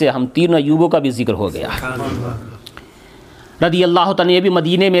برکت سے ہم تینوں ایوبوں کا بھی ذکر ہو گیا رضی اللہ تعالیٰ. یہ بھی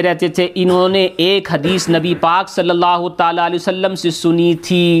مدینے میں رہتے تھے. انہوں نے ایک حدیث نبی پاک صلی اللہ تعالیٰ علیہ وسلم سے سنی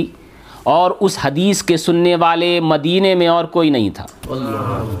تھی, اور اس حدیث کے سننے والے مدینے میں اور کوئی نہیں تھا.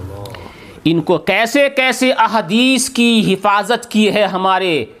 ان کو کیسے کیسے احادیث کی حفاظت کی ہے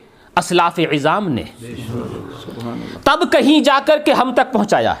ہمارے اسلاف عظام نے, تب کہیں جا کر کے ہم تک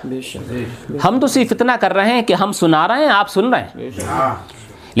پہنچایا. ہم تو صرف اتنا کر رہے ہیں کہ ہم سنا رہے ہیں, آپ سن رہے ہیں,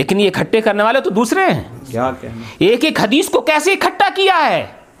 لیکن یہ اکٹھے کرنے والے تو دوسرے ہیں. ایک ایک حدیث کو کیسے اکٹھا کیا ہے,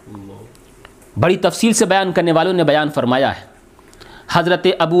 بڑی تفصیل سے بیان کرنے والوں نے بیان فرمایا ہے. حضرت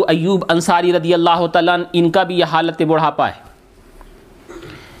ابو ایوب انصاری رضی اللہ تعالیٰ عنہ, ان کا بھی یہ حالت بڑھاپا ہے.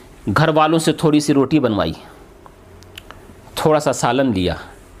 گھر والوں سے تھوڑی سی روٹی بنوائی, تھوڑا سا سالن لیا,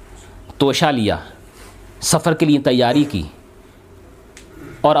 توشہ لیا, سفر کے لیے تیاری کی,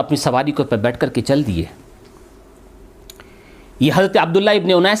 اور اپنی سواری کو پہ بیٹھ کر کے چل دیے. یہ حضرت عبداللہ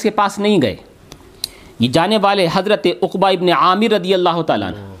ابن انیس کے پاس نہیں گئے, یہ جانے والے حضرت عقبہ ابن عامر رضی اللہ تعالیٰ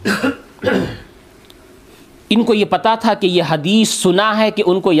عنہ. ان کو یہ پتا تھا کہ یہ حدیث سنا ہے کہ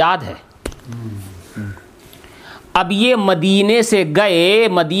ان کو یاد ہے. اب یہ مدینے سے گئے.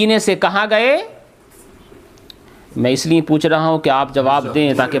 مدینے سے کہاں گئے؟ میں اس لیے پوچھ رہا ہوں کہ آپ جواب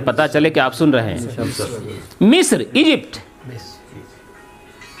دیں تاکہ پتہ چلے کہ آپ سن رہے ہیں. مصر، ایجپٹ.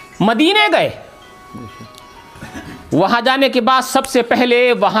 مدینے گئے. وہاں جانے کے بعد سب سے پہلے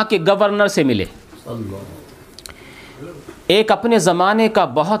وہاں کے گورنر سے ملے. ایک اپنے زمانے کا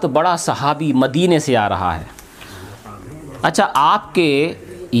بہت بڑا صحابی مدینے سے آ رہا ہے. اچھا، آپ کے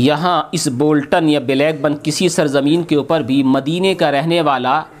یہاں اس بولٹن یا بلیک بن کسی سرزمین کے اوپر بھی مدینے کا رہنے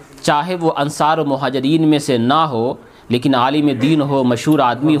والا، چاہے وہ انصار و مہاجرین میں سے نہ ہو لیکن عالم دین ہو، مشہور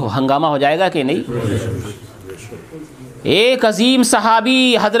آدمی ہو، ہنگامہ ہو جائے گا کہ نہیں؟ ایک عظیم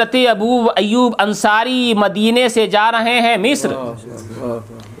صحابی حضرت ابو ایوب انصاری مدینے سے جا رہے ہیں مصر.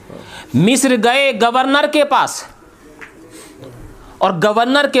 مصر گئے گورنر کے پاس، اور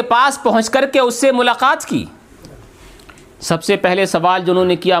گورنر کے پاس پہنچ کر کے اس سے ملاقات کی. سب سے پہلے سوال جو انہوں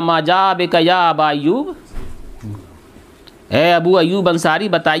نے کیا، ما جاء بک یا ابا ایوب، اے ابو ایوب انصاری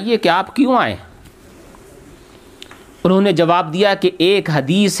بتائیے کہ آپ کیوں آئے؟ انہوں نے جواب دیا کہ ایک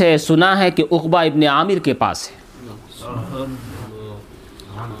حدیث ہے، سنا ہے کہ عقبہ ابن عامر کے پاس ہے،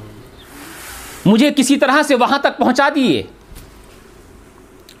 مجھے کسی طرح سے وہاں تک پہنچا دیے.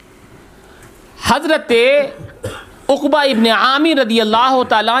 حضرت عقبہ ابن عامر رضی اللہ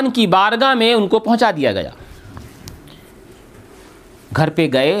تعالیٰ عنہ کی بارگاہ میں ان کو پہنچا دیا گیا. گھر پہ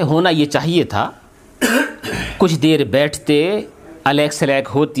گئے، ہونا یہ چاہیے تھا کچھ دیر بیٹھتے، الیک سلیک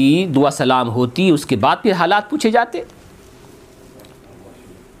ہوتی، دعا سلام ہوتی، اس کے بعد پھر حالات پوچھے جاتے.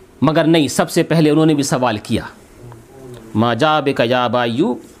 مگر نہیں، سب سے پہلے انہوں نے بھی سوال کیا، ما جاء بک یا ابا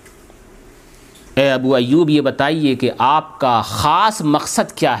ایوب، اے ابو ایوب یہ بتائیے کہ آپ کا خاص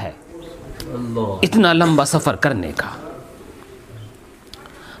مقصد کیا ہے اتنا لمبا سفر کرنے کا؟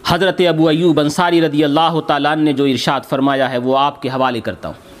 حضرت ابو ایوب انصاری رضی اللہ تعالیٰ نے جو ارشاد فرمایا ہے وہ آپ کے حوالے کرتا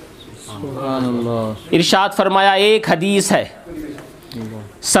ہوں. سبحان اللہ. ارشاد فرمایا، ایک حدیث ہے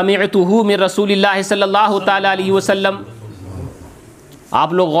سمعتہ من رسول اللہ صلی اللہ تعالیٰ علیہ وسلم.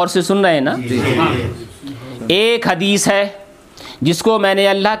 آپ لوگ غور سے سن رہے ہیں نا؟ ایک حدیث ہے جس کو میں نے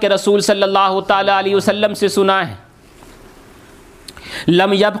اللہ کے رسول صلی اللہ تعالیٰ علیہ وسلم سے سنا ہے.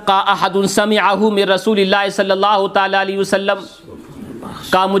 لم یبقى احد سمعہ من رسول اللہ صلی اللہ تعالیٰ علیہ وسلم.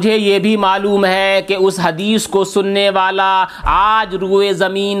 کا مجھے یہ بھی معلوم ہے کہ اس حدیث کو سننے والا آج روئے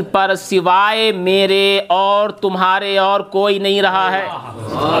زمین پر سوائے میرے اور تمہارے اور کوئی نہیں رہا ہے.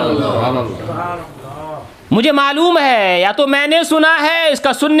 مجھے معلوم ہے یا تو میں نے سنا ہے، اس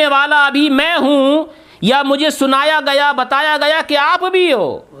کا سننے والا ابھی میں ہوں، یا مجھے سنایا گیا، بتایا گیا کہ آپ بھی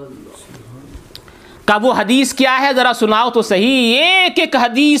ہو. کا وہ حدیث کیا ہے ذرا سناؤ تو صحیح. ایک ایک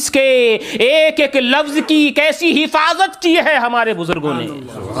حدیث کے ایک ایک لفظ کی کیسی حفاظت کی ہے ہمارے بزرگوں نے.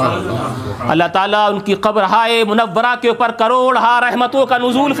 اللہ تعالیٰ ان کی قبرہائے منورہ کے اوپر کروڑ ہا رحمتوں کا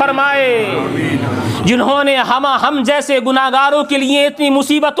نزول فرمائے، جنہوں نے ہم جیسے گناہگاروں کے لیے اتنی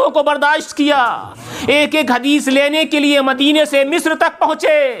مصیبتوں کو برداشت کیا، ایک ایک حدیث لینے کے لیے مدینے سے مصر تک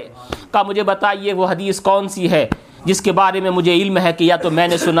پہنچے. کا مجھے بتائیے وہ حدیث کون سی ہے جس کے بارے میں مجھے علم ہے کہ یا تو میں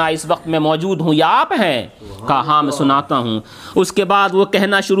نے سنا، اس وقت میں موجود ہوں، یا آپ ہیں؟ کہا ہاں میں سناتا ہوں. اس کے بعد وہ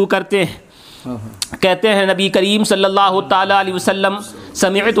کہنا شروع کرتے ہیں، کہتے ہیں نبی کریم صلی اللہ تعالیٰ علیہ وسلم،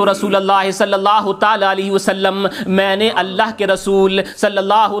 سمعت رسول اللہ صلی اللہ تعالیٰ علیہ وسلم، میں نے اللہ کے رسول صلی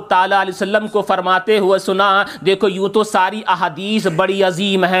اللہ تعالیٰ علیہ وسلم کو فرماتے ہوئے سنا. دیکھو یوں تو ساری احادیث بڑی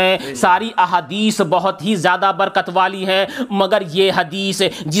عظیم ہیں، ساری احادیث بہت ہی زیادہ برکت والی ہیں، مگر یہ حدیث،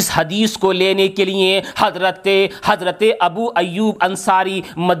 جس حدیث کو لینے کے لیے حضرت ابو ایوب انصاری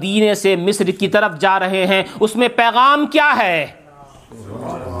مدینے سے مصر کی طرف جا رہے ہیں، اس میں پیغام کیا ہے؟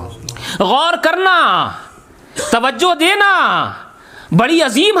 غور کرنا، توجہ دینا. بڑی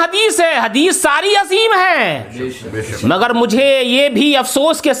عظیم حدیث ہے، حدیث ساری عظیم ہے، مگر مجھے یہ بھی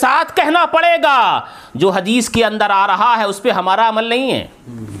افسوس کے ساتھ کہنا پڑے گا جو حدیث کے اندر آ رہا ہے اس پہ ہمارا عمل نہیں ہے.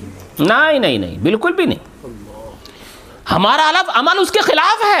 نہیں، بالکل بھی نہیں. ہمارا عمل اس کے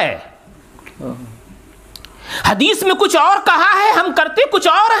خلاف ہے. حدیث میں کچھ اور کہا ہے، ہم کرتے کچھ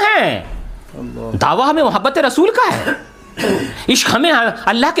اور ہیں. دعویٰ ہمیں محبت رسول کا ہے، عشق ہمیں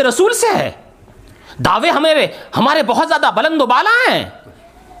اللہ کے رسول سے ہے، دعوے ہمارے بہت زیادہ بلند و بالا ہیں.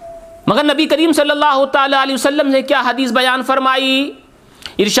 مگر نبی کریم صلی اللہ تعالیٰ علیہ وسلم نے کیا حدیث بیان فرمائی؟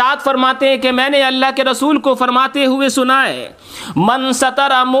 ارشاد فرماتے ہیں کہ میں نے اللہ کے رسول کو فرماتے ہوئے سنا ہے من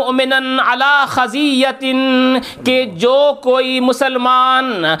ستر مؤمنا علی خزیۃ، کہ جو کوئی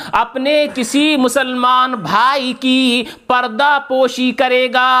مسلمان اپنے کسی مسلمان بھائی کی پردہ پوشی کرے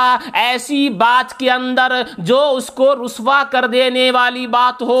گا ایسی بات کے اندر جو اس کو رسوا کر دینے والی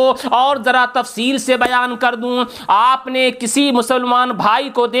بات ہو. اور ذرا تفصیل سے بیان کر دوں، آپ نے کسی مسلمان بھائی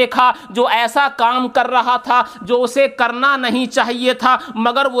کو دیکھا جو ایسا کام کر رہا تھا جو اسے کرنا نہیں چاہیے تھا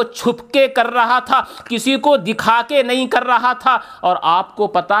مگر وہ چھپ کے کر رہا تھا، کسی کو دکھا کے نہیں کر رہا تھا، اور آپ کو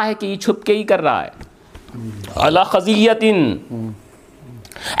پتا ہے کہ یہ چھپ کے ہی کر رہا ہے، علی خزیۃ،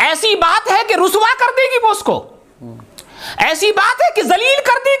 ایسی بات ہے کہ رسوا کر دے گی وہ اس کو، ایسی بات ہے کہ ذلیل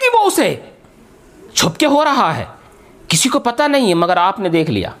کر دے گی وہ اسے، چھپ کے ہو رہا ہے، کسی کو پتہ نہیں ہے مگر آپ نے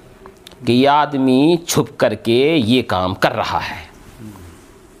دیکھ لیا کہ یہ آدمی چھپ کر کے یہ کام کر رہا ہے.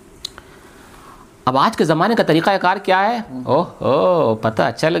 اب آج کے زمانے کا طریقہ کار کیا ہے؟ اوہ پتہ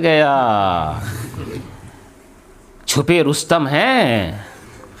چل گیا، چھپے رستم ہیں،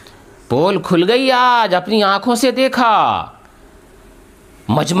 پول کھل گئی، آج اپنی آنکھوں سے دیکھا،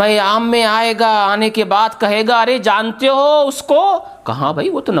 مجمع عام میں آئے گا، آنے کے بعد کہے گا ارے جانتے ہو اس کو؟ کہاں بھائی،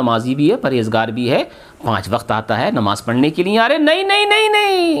 وہ تو نمازی بھی ہے، پرہیزگار بھی ہے، 5 وقت آتا ہے نماز پڑھنے کے لیے. ارے نہیں نہیں نہیں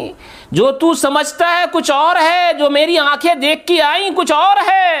نہیں، جو تو سمجھتا ہے کچھ اور ہے، جو میری آنکھیں دیکھ کے آئیں کچھ اور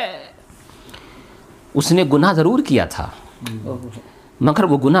ہے. اس نے گناہ ضرور کیا تھا مگر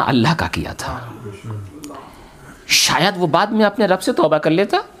وہ گناہ اللہ کا کیا تھا، شاید وہ بعد میں اپنے رب سے توبہ کر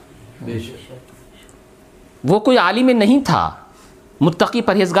لیتا. وہ کوئی عالم نہیں تھا، متقی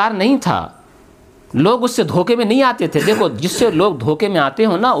پرہیزگار نہیں تھا، لوگ اس سے دھوکے میں نہیں آتے تھے. دیکھو جس سے لوگ دھوکے میں آتے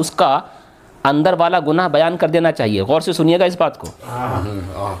ہو نا، اس کا اندر والا گناہ بیان کر دینا چاہیے. غور سے سنیے گا اس بات کو.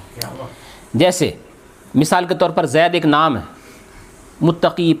 جیسے مثال کے طور پر زید ایک نام ہے،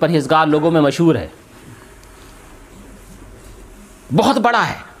 متقی پرہیزگار لوگوں میں مشہور ہے، بہت بڑا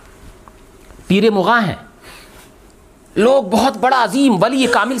ہے، پیر مغاں ہیں، لوگ بہت بڑا عظیم ولی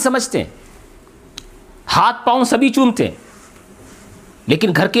کامل سمجھتے ہیں، ہاتھ پاؤں سبھی چومتے ہیں،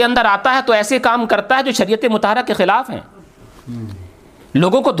 لیکن گھر کے اندر آتا ہے تو ایسے کام کرتا ہے جو شریعت مطہرہ کے خلاف ہیں،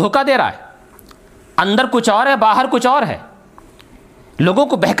 لوگوں کو دھوکہ دے رہا ہے، اندر کچھ اور ہے باہر کچھ اور ہے، لوگوں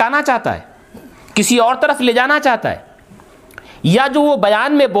کو بہکانا چاہتا ہے، کسی اور طرف لے جانا چاہتا ہے، یا جو وہ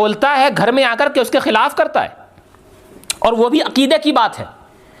بیان میں بولتا ہے گھر میں آ کر کے اس کے خلاف کرتا ہے. اور وہ بھی عقیدے کی بات ہے.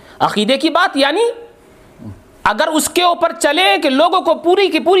 عقیدے کی بات یعنی اگر اس کے اوپر چلے کہ لوگوں کو پوری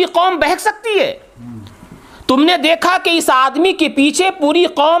کی پوری قوم بہک سکتی ہے. تم نے دیکھا کہ اس آدمی کے پیچھے پوری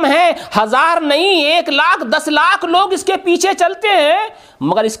قوم ہے، 1000 نہیں 1 لاکھ 10 لاکھ لوگ اس کے پیچھے چلتے ہیں،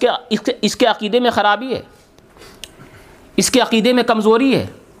 مگر اس کے عقیدے میں خرابی ہے، اس کے عقیدے میں کمزوری ہے،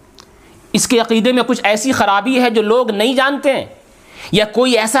 اس کے عقیدے میں کچھ ایسی خرابی ہے جو لوگ نہیں جانتے ہیں، یا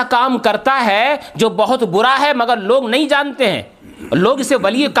کوئی ایسا کام کرتا ہے جو بہت برا ہے مگر لوگ نہیں جانتے ہیں، لوگ اسے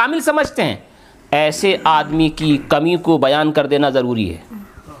ولی کامل سمجھتے ہیں. ایسے آدمی کی کمی کو بیان کر دینا ضروری ہے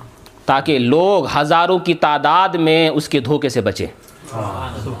تاکہ لوگ ہزاروں کی تعداد میں اس کے دھوکے سے بچیں،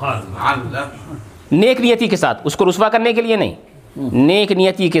 نیک نیتی کے ساتھ، اس کو رسوا کرنے کے لیے نہیں، نیک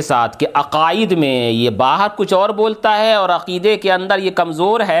نیتی کے ساتھ کہ عقائد میں یہ باہر کچھ اور بولتا ہے اور عقیدے کے اندر یہ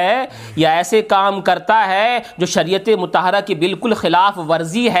کمزور ہے، یا ایسے کام کرتا ہے جو شریعت مطہرہ کی بالکل خلاف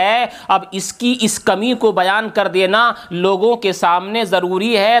ورزی ہے. اب اس کی اس کمی کو بیان کر دینا لوگوں کے سامنے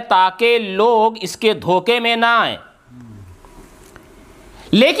ضروری ہے تاکہ لوگ اس کے دھوکے میں نہ آئیں.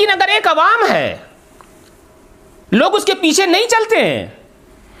 لیکن اگر ایک عوام ہے، لوگ اس کے پیچھے نہیں چلتے ہیں،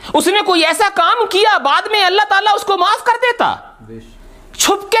 اس نے کوئی ایسا کام کیا بعد میں اللہ تعالیٰ اس کو معاف کر دیتا،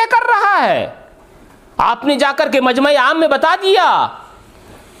 چھپ کے کر رہا ہے، آپ نے جا کر کے مجمع عام میں بتا دیا،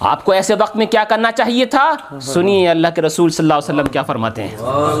 آپ کو ایسے وقت میں کیا کرنا چاہیے تھا؟ سنیے اللہ کے رسول صلی اللہ علیہ وسلم کیا فرماتے ہیں.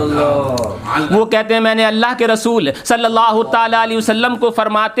 وہ کہتے ہیں میں نے اللہ کے رسول صلی اللہ تعالی علیہ وسلم کو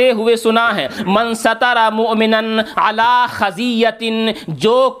فرماتے ہوئے سنا ہے، من ستر مؤمنا علی خزیۃ،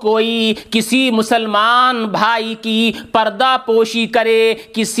 جو کوئی کسی مسلمان بھائی کی پردہ پوشی کرے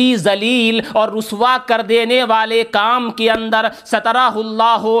کسی ذلیل اور رسوا کر دینے والے کام کے اندر، سترہ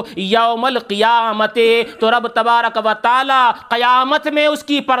اللہ یوم القیامت، تو رب تبارک و تعالی قیامت میں اس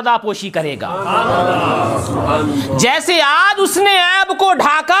کی پردہ پوشی کرے گا. جیسے آج اس نے عیب کو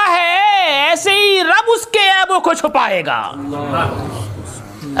ڈھاکا ہے، ایسے ہی رب اس کے عیبوں کو چھپائے گا،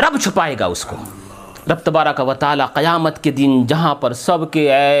 رب چھپائے گا اس کو. رب تبارک و تعالی قیامت کے دن جہاں پر سب کے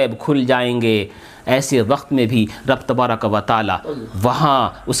عیب کھل جائیں گے، ایسے وقت میں بھی رب تبارک و تعالی وہاں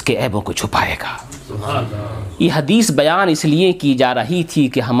اس کے عیبوں کو چھپائے گا. یہ حدیث بیان اس لیے کی جا رہی تھی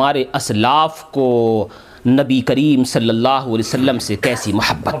کہ ہمارے اسلاف کو نبی کریم صلی اللہ علیہ وسلم سے کیسی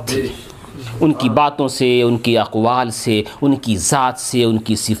محبت تھی، ان کی باتوں سے، ان کے اقوال سے، ان کی ذات سے، ان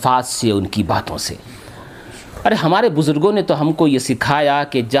کی صفات سے، ان کی باتوں سے. ارے ہمارے بزرگوں نے تو ہم کو یہ سکھایا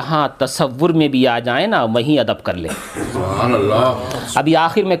کہ جہاں تصور میں بھی آ جائیں نا وہیں ادب کر لیں. سبحان اللہ. ابھی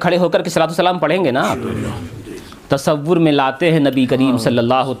آخر میں کھڑے ہو کر کے صلاۃ والسلام پڑھیں گے نا آپ. تصور میں لاتے ہیں نبی کریم صلی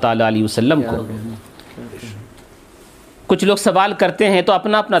اللہ تعالی علیہ وسلم کو. کچھ لوگ سوال کرتے ہیں تو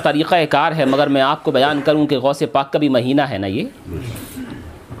اپنا اپنا طریقہ کار ہے، مگر میں آپ کو بیان کروں کہ غوث پاک کا بھی مہینہ ہے نا. یہ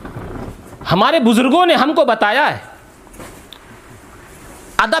ہمارے بزرگوں نے ہم کو بتایا ہے،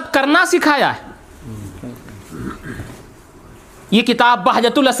 ادب کرنا سکھایا ہے. یہ کتاب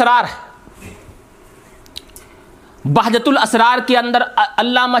بہجت الاسرار ہے. بہجت الاسرار کے اندر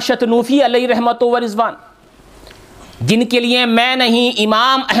علامہ شتنوفی علیہ رحمت و رضوان، جن کے لیے میں نہیں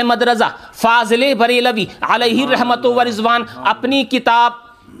امام احمد رضا فاضل بریلوی علیہ رحمت و رضوان اپنی کتاب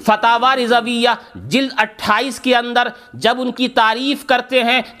فتاوی رضویہ جلد 28 کے اندر جب ان کی تعریف کرتے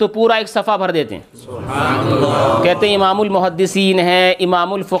ہیں تو پورا ایک صفحہ بھر دیتے ہیں. کہتے ہیں امام المحدثین ہیں،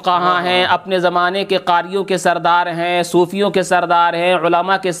 امام الفقہاء ہیں، اپنے زمانے کے قاریوں کے سردار ہیں، صوفیوں کے سردار ہیں،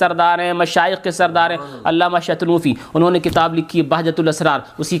 علماء کے سردار ہیں، مشائخ کے سردار ہیں. علامہ شتنوفی انہوں نے کتاب لکھی ہے بہجت الاسرار،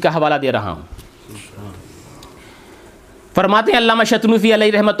 اسی کا حوالہ دے رہا ہوں. فرماتے ہیں علامہ شتنوفی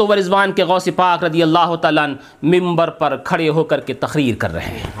علیہ رحمت و رضوان کے غوث پاک رضی اللہ تعالیٰ ممبر پر کھڑے ہو کر کے تقریر کر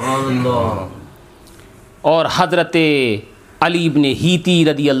رہے ہیں، اور حضرت علی بن ہیتی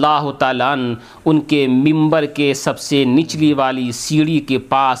رضی اللہ تعالیٰ ان کے ممبر کے سب سے نچلی والی سیڑھی کے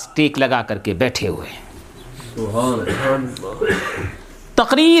پاس ٹیک لگا کر کے بیٹھے ہوئے ہیں.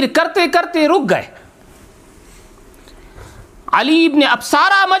 تقریر کرتے کرتے رک گئے. علی بن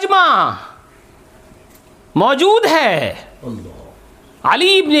ابصارہ مجمع موجود ہے.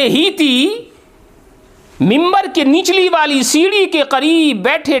 علی بن ہیتی ممبر کے نچلی والی سیڑھی کے قریب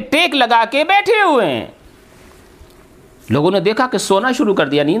بیٹھے ٹیک لگا کے بیٹھے ہوئے ہیں. لوگوں نے دیکھا کہ سونا شروع کر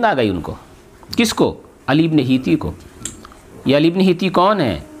دیا، نیند آ گئی ان کو. کس کو؟ علی بن ہیتی کو. یہ علی بن ہیتی کون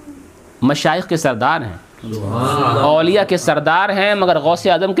ہیں؟ مشائخ کے سردار ہیں، اولیاء کے سردار ہیں، مگر غوث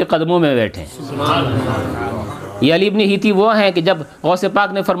اعظم کے قدموں میں بیٹھے. یہ علی بن ہیتی وہ ہیں کہ جب غوث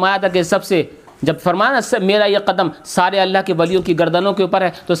پاک نے فرمایا تھا کہ سب سے، جب فرمایا نا میرا یہ قدم سارے اللہ کے ولیوں کی گردنوں کے اوپر ہے،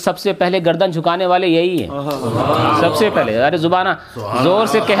 تو سب سے پہلے گردن جھکانے والے یہی ہیں. سب سے پہلے، ارے زبانہ زور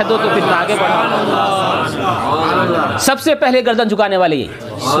سے کہہ دو تو پھر میں آگے بڑھا. سب سے پہلے گردن جھکانے والے یہی.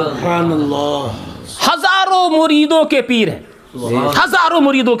 سبحان اللہ. ہزاروں مریدوں کے پیر ہیں، ہزاروں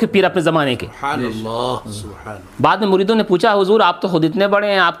مریدوں کے پیر اپنے زمانے کے. سبحان اللہ. سبحان. بعد میں مریدوں نے پوچھا حضور آپ تو خود اتنے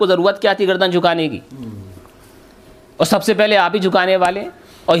بڑے ہیں، آپ کو ضرورت کیا تھی گردن جھکانے کی؟ اور سب سے پہلے آپ ہی جھکانے والے.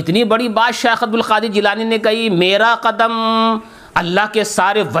 اور اتنی بڑی بات شیخ عبد القادر جیلانی نے کہی، میرا قدم اللہ کے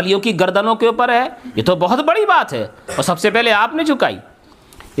سارے ولیوں کی گردنوں کے اوپر ہے، یہ تو بہت بڑی بات ہے، اور سب سے پہلے آپ نے جھکائی.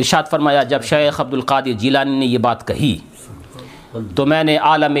 ارشاد فرمایا جب شیخ عبد القادر جیلانی نے یہ بات کہی تو میں نے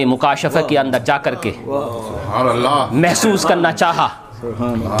عالم مکاشفہ کے اندر جا کر کے محسوس کرنا چاہا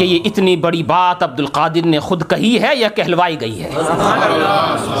کہ یہ اتنی بڑی بات عبد القادر نے خود کہی ہے یا کہلوائی گئی ہے.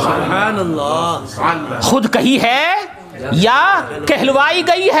 سبحان اللہ. خود کہی ہے یا کہلوائی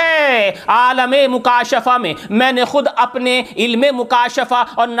گئی ہے. عالم مکاشفہ میں نے خود اپنے علم مکاشفہ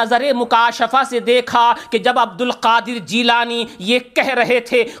اور نظر مکاشفہ سے دیکھا کہ جب عبد القادر جیلانی یہ کہہ رہے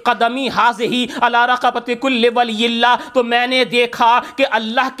تھے قدمی حاضہی علی رقبۃ کل ولی اللہ، تو میں نے دیکھا کہ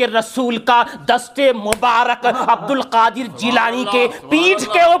اللہ کے رسول کا دست مبارک عبد القادر جیلانی کے پیٹھ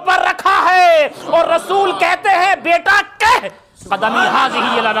کے اوپر رکھا ہے، اور رسول کہتے ہیں بیٹا کہہ قدمی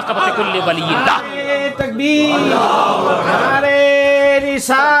حاضہی علی رقبۃ کل ولی اللہ. تکبیر. نعرہ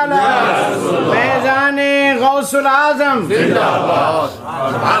رسالت. فیضان غوث العظم.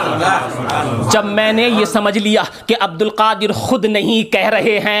 جب میں نے یہ سمجھ لیا کہ عبد القادر خود نہیں کہہ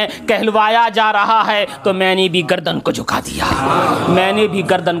رہے ہیں، کہلوایا جا رہا ہے، تو میں نے بھی گردن کو جھکا دیا. میں نے بھی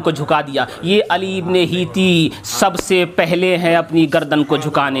گردن کو جھکا دیا. یہ علی بن ہیتی سب سے پہلے ہیں اپنی گردن کو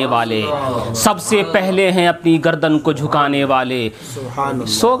جھکانے والے، سب سے پہلے ہیں اپنی گردن کو جھکانے والے.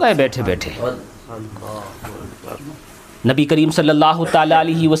 سو گئے بیٹھے بیٹھے. نبی کریم صلی اللہ تعالی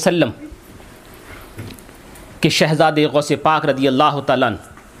علیہ وسلم کے شہزادے غوث پاک رضی اللہ تعالیٰ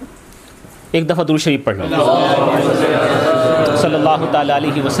ایک دفعہ درود شریف پڑھ لو صلی اللہ تعالی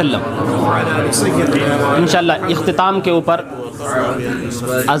علیہ وسلم. انشاءاللہ اختتام کے اوپر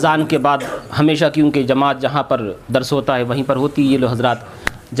اذان کے بعد ہمیشہ، کیونکہ جماعت جہاں پر درس ہوتا ہے وہیں پر ہوتی ہے، یہ لوگ حضرات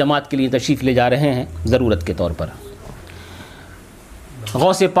جماعت کے لیے تشریف لے جا رہے ہیں ضرورت کے طور پر.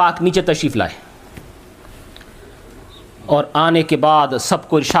 غوث پاک نیچے تشریف لائے اور آنے کے بعد سب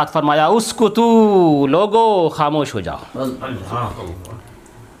کو ارشاد فرمایا اسکتو، لوگو خاموش ہو جاؤ.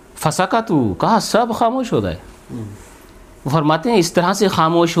 فسکتو، کہا سب خاموش ہو گئے. وہ فرماتے ہیں اس طرح سے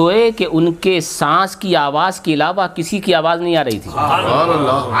خاموش ہوئے کہ ان کے سانس کی آواز کے علاوہ کسی کی آواز نہیں آ رہی تھی.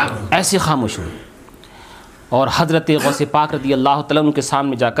 ایسے خاموش ہوئے. اور حضرت غوث پاک رضی اللہ تعالیٰ ان کے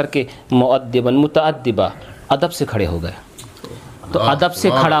سامنے جا کر کے مؤدباً متأدبا ادب سے کھڑے ہو گئے. تو ادب سے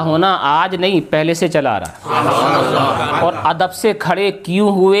کھڑا ہونا آج نہیں پہلے سے چلا رہا ہے. اور ادب سے کھڑے کیوں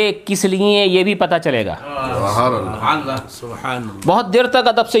ہوئے, کس لیے, یہ بھی پتہ چلے گا. بہت دیر تک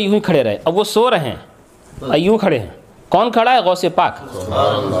ادب سے یوں ہی کھڑے رہے. اب وہ سو رہے ہیں, یوں کھڑے ہیں. کون کھڑا ہے؟ غوث پاک.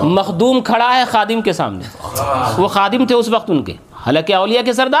 مخدوم کھڑا ہے خادم کے سامنے. وہ خادم تھے اس وقت ان کے, حالانکہ اولیاء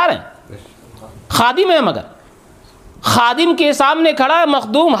کے سردار ہیں, خادم ہیں, مگر خادم کے سامنے کھڑا ہے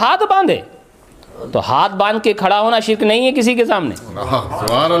مخدوم, ہاتھ باندھے. تو ہاتھ باندھ کے کھڑا ہونا شرک نہیں ہے کسی کے سامنے.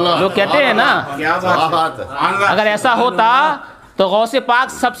 لوگ کہتے ہیں نا, اگر ایسا ہوتا تو غوث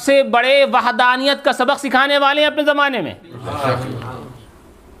پاک سب سے بڑے وحدانیت کا سبق سکھانے والے ہیں اپنے زمانے میں.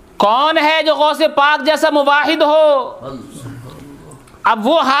 کون ہے جو غوث پاک جیسا مواحد ہو؟ اب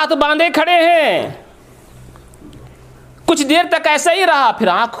وہ ہاتھ باندھے کھڑے ہیں. کچھ دیر تک ایسا ہی رہا, پھر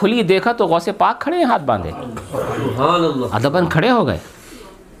آنکھ کھلی, دیکھا تو غوث پاک کھڑے ہیں ہاتھ باندھے. ادباً کھڑے ہو گئے.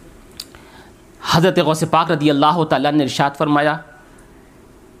 حضرت غوث پاک رضی اللہ تعالیٰ نے ارشاد فرمایا,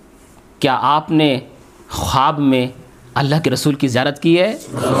 کیا آپ نے خواب میں اللہ کے رسول کی زیارت کی ہے؟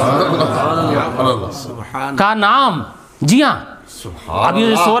 کا نام, جی ہاں.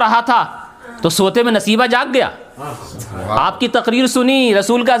 ابھی سو رہا تھا تو سوتے میں نصیبہ جاگ گیا, آپ کی تقریر سنی,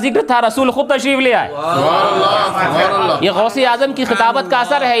 رسول کا ذکر تھا, رسول خود تشریف لے آئے. یہ غوث اعظم کی خطابت کا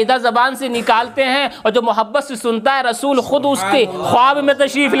اثر ہے. ادھر زبان سے نکالتے ہیں اور جو محبت سے سنتا ہے رسول خود اس کے خواب میں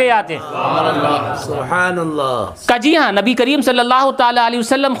تشریف لے آتے ہیں. سبحان اللہ. کہ جی ہاں, نبی کریم صلی اللہ تعالی علیہ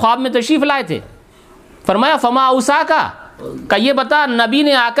وسلم خواب میں تشریف لائے تھے. فرمایا فما اوسا کا یہ بتا, نبی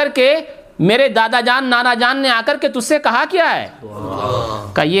نے آ کر کے, میرے دادا جان نانا جان نے آ کر کے تجھ سے کہا کیا ہے؟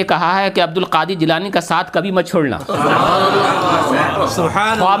 کہ یہ کہا ہے کہ عبد القادر جیلانی کا ساتھ کبھی مت چھوڑنا.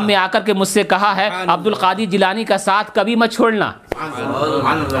 خواب میں آ کر کے مجھ سے کہا ہے عبد القادر جیلانی کا ساتھ کبھی مت چھوڑنا.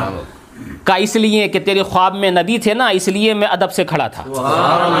 کا اس لیے کہ تیرے خواب میں نبی تھے نا, اس لیے میں ادب سے کھڑا تھا.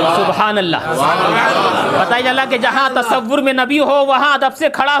 سبحان اللہ. پتہ ہی چلا کہ جہاں تصور میں نبی ہو وہاں ادب سے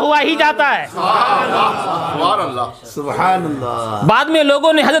کھڑا ہوا ہی جاتا ہے. سبحان اللہ. بعد میں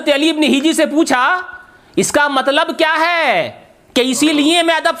لوگوں نے حضرت علی ابن ہیجی سے پوچھا, اس کا مطلب کیا ہے کہ اسی لیے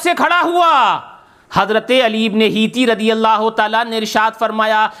میں ادب سے کھڑا ہوا؟ حضرت علی ابن ہیتی رضی اللہ تعالیٰ نے ارشاد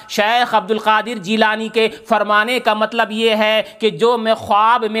فرمایا, شیخ عبد القادر جیلانی کے فرمانے کا مطلب یہ ہے کہ جو میں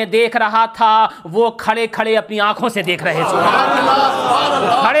خواب میں دیکھ رہا تھا وہ کھڑے کھڑے اپنی آنکھوں سے دیکھ رہے تھے.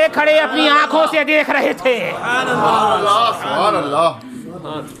 کھڑے کھڑے اپنی آنکھوں سے دیکھ رہے تھے.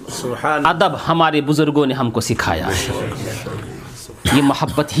 ادب ہمارے بزرگوں نے ہم کو سکھایا ہے. یہ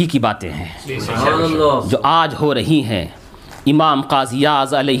محبت ہی کی باتیں ہیں جو آج ہو رہی ہیں. امام قاضی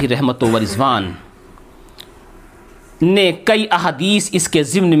اعظم علیہ رحمت و رضوان نے کئی احادیث اس کے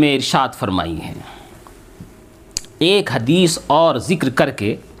ضمن میں ارشاد فرمائی ہیں. ایک حدیث اور ذکر کر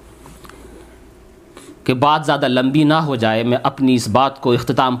کے کہ بات زیادہ لمبی نہ ہو جائے, میں اپنی اس بات کو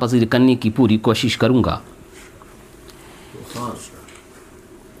اختتام پذیر کرنے کی پوری کوشش کروں گا.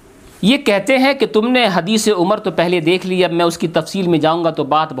 یہ کہتے ہیں کہ تم نے حدیث عمر تو پہلے دیکھ لی, اب میں اس کی تفصیل میں جاؤں گا تو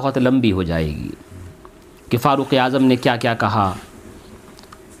بات بہت لمبی ہو جائے گی کہ فاروق اعظم نے کیا کیا کہا,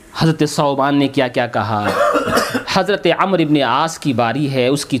 حضرت ثوبان نے کیا کیا کہا. حضرت عمرو ابن عاص کی باری ہے,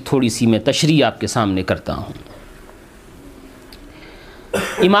 اس کی تھوڑی سی میں تشریح آپ کے سامنے کرتا ہوں.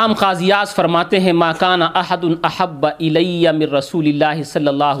 امام قاضی اعظم فرماتے ہیں, ما کان احد احب الی من رسول اللہ صلی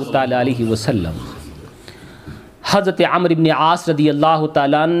اللہ تعالی علیہ وسلم. حضرت عمرو ابن عاص رضی اللہ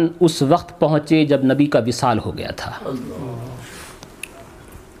تعالیٰ عنہ اس وقت پہنچے جب نبی کا وصال ہو گیا تھا.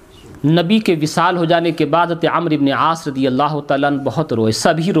 نبی کے وصال ہو جانے کے بعد حضرت عمرو ابن عاص رضی اللہ تعالیٰ عنہ بہت روئے,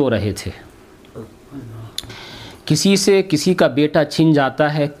 سبھی رو رہے تھے. کسی سے کسی کا بیٹا چھن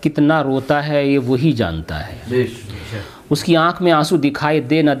جاتا ہے, کتنا روتا ہے یہ وہی جانتا ہے. اس کی آنکھ میں آنسو دکھائی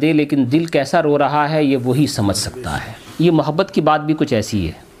دے نہ دے, لیکن دل کیسا رو رہا ہے یہ وہی سمجھ سکتا ہے. یہ محبت کی بات بھی کچھ ایسی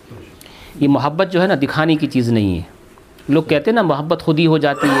ہے. یہ محبت جو ہے نا دکھانے کی چیز نہیں ہے. لوگ کہتے ہیں نا محبت خود ہی ہو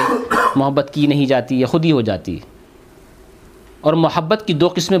جاتی ہے, محبت کی نہیں جاتی ہے, خود ہی ہو جاتی ہے. اور محبت کی دو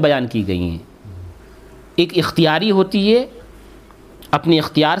قسمیں بیان کی گئی ہیں. ایک اختیاری ہوتی ہے, اپنے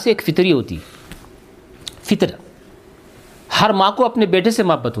اختیار سے, ایک فطری ہوتی ہے. فطر, ہر ماں کو اپنے بیٹے سے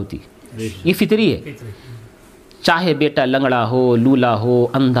محبت ہوتی ہے, یہ فطری ہے. چاہے بیٹا لنگڑا ہو, لولا ہو,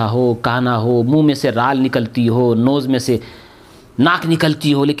 اندھا ہو, کانا ہو, منہ میں سے رال نکلتی ہو, نوز میں سے ناک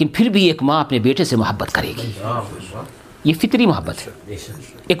نکلتی ہو, لیکن پھر بھی ایک ماں اپنے بیٹے سے محبت کرے گی. یہ فطری محبت ہے.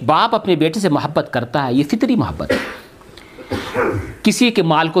 ایک باپ اپنے بیٹے سے محبت کرتا ہے, یہ فطری محبت ہے. کسی کے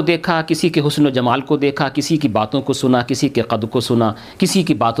مال کو دیکھا, کسی کے حسن و جمال کو دیکھا, کسی کی باتوں کو سنا, کسی کے قد کو سنا, کسی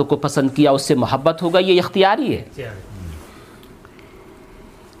کی باتوں کو پسند کیا, اس سے محبت ہوگا, یہ اختیاری ہے.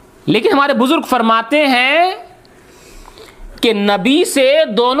 لیکن ہمارے بزرگ فرماتے ہیں کہ نبی سے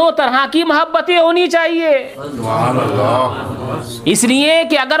دونوں طرح کی محبتیں ہونی چاہیے. سبحان اللہ. اس لیے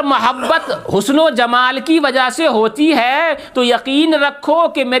کہ اگر محبت حسن و جمال کی وجہ سے ہوتی ہے تو یقین رکھو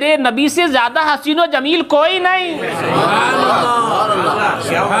کہ میرے نبی سے زیادہ حسین و جمیل کوئی نہیں.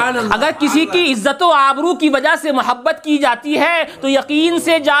 اگر کسی کی عزت و آبرو کی وجہ سے محبت کی جاتی ہے تو یقین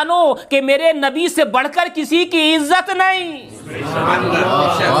سے جانو کہ میرے نبی سے بڑھ کر کسی کی عزت نہیں.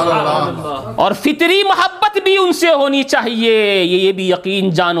 اور فطری محبت بھی ان سے ہونی چاہیے. یہ بھی یقین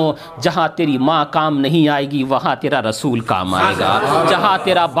جانو جہاں تیری ماں کام نہیں آئے گی وہاں تیرا رسول کام آئے گا. جہاں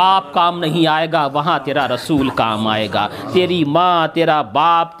تیرا باپ کام نہیں آئے گا وہاں تیرا رسول کام آئے گا. تیری ماں، تیرا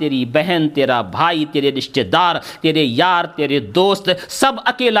باپ، تیری بہن، تیرا بھائی، تیرے رشتہ دار، تیرے یار، تیرے دوست سب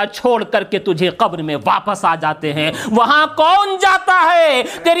اکیلا چھوڑ کر کے تجھے قبر میں واپس آ جاتے ہیں. وہاں کون جاتا ہے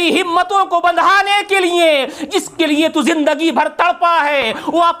تیری ہمتوں کو بندھانے کے لیے؟ جس کے لیے تو زندگی بھر تڑپا ہے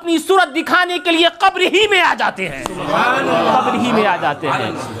وہ اپنی صورت دکھانے کے لیے قبر ہی میں آ جاتے ہیں. قبر ہی میں آ جاتے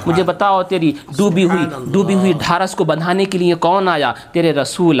ہیں. مجھے بتاؤ تیری ڈوبی ہوئی ڈھارس کو بندھانے کے لیے کون آیا؟ تیرے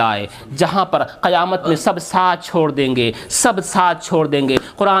رسول آئے. جہاں پر قیامت میں سب ساتھ چھوڑ دیں گے، سب ساتھ چھوڑ دیں گے.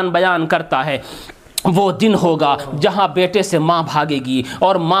 قرآن بیان کرتا ہے وہ دن ہوگا جہاں بیٹے سے ماں بھاگے گی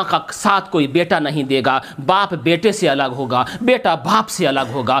اور ماں کا ساتھ کوئی بیٹا نہیں دے گا. باپ بیٹے سے الگ ہوگا، بیٹا باپ سے الگ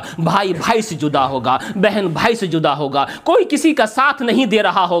ہوگا، بھائی بھائی سے جدا ہوگا، بہن بھائی سے جدا ہوگا، کوئی کسی کا ساتھ نہیں دے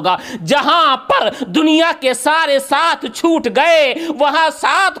رہا ہوگا. جہاں پر دنیا کے سارے ساتھ چھوٹ گئے وہاں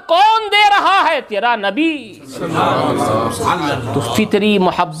ساتھ کون دے رہا ہے؟ تیرا نبی. تو فطری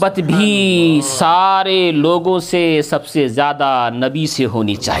محبت بھی سارے لوگوں سے سب سے زیادہ نبی سے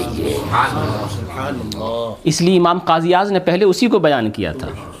ہونی چاہیے. اس لیے امام قاضی اعظم نے پہلے اسی کو بیان کیا تھا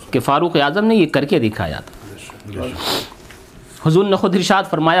کہ فاروق اعظم نے یہ کر کے دکھایا تھا. حضور نے خود ارشاد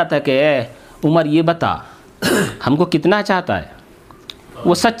فرمایا تھا کہ اے عمر یہ بتا ہم کو کتنا چاہتا ہے.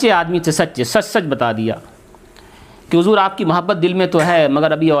 وہ سچے آدمی تھے، سچ بتا دیا کہ حضور آپ کی محبت دل میں تو ہے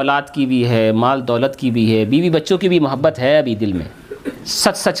مگر ابھی اولاد کی بھی ہے، مال دولت کی بھی ہے، بیوی بچوں کی بھی محبت ہے ابھی دل میں.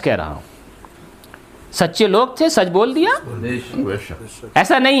 سچ کہہ رہا ہوں. سچے لوگ تھے، سچ بول دیا.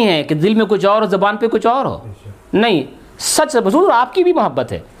 ایسا نہیں ہے کہ دل میں کچھ اور زبان پہ کچھ اور ہو. نہیں، سچ حضور آپ کی بھی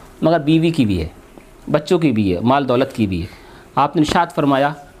محبت ہے مگر بیوی کی بھی ہے، بچوں کی بھی ہے، مال دولت کی بھی ہے. آپ نے ارشاد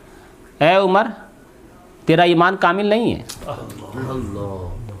فرمایا اے عمر تیرا ایمان کامل نہیں ہے.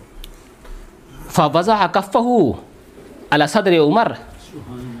 فوضع کفہ علی صدر عمر.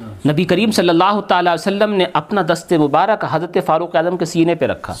 نبی کریم صلی اللہ تعالی وسلم نے اپنا دست مبارک حضرت فاروق اعظم کے سینے پہ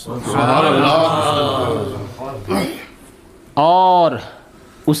رکھا اور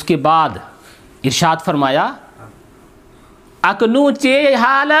اس کے بعد ارشاد فرمایا اکنو چے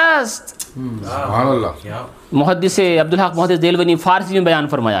حالست. سبحان اللہ. محدث عبدالحق محدث دیلونی فارسی میں بیان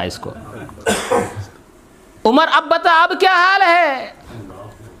فرمایا اس کو. عمر اب بتا اب کیا حال ہے؟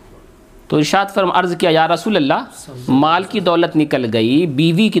 تو ارشاد عرض کیا یا رسول اللہ مال کی دولت نکل گئی،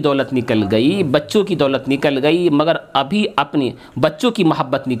 بیوی کی دولت نکل گئی، بچوں کی دولت نکل گئی مگر ابھی اپنی بچوں کی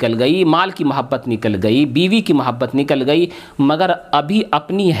محبت نکل گئی، مال کی محبت نکل گئی، بیوی کی محبت نکل گئی مگر ابھی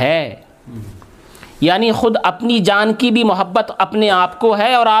اپنی ہے. یعنی خود اپنی جان کی بھی محبت اپنے آپ کو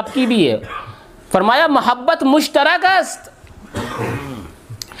ہے اور آپ کی بھی ہے. فرمایا محبت مشترک است.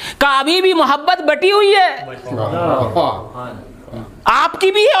 کہ ابھی بھی محبت بٹی ہوئی ہے، آپ کی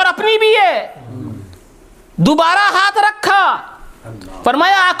بھی ہے اور اپنی بھی ہے. دوبارہ ہاتھ رکھا،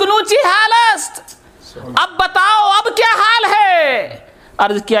 فرمایا اکنوچی حالست، اب بتاؤ اب کیا حال ہے؟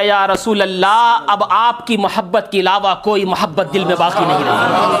 عرض کیا یا رسول اللہ اب آپ کی محبت کے علاوہ کوئی محبت دل میں باقی نہیں رہی.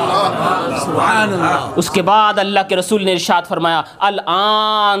 اس کے بعد اللہ کے رسول نے ارشاد فرمایا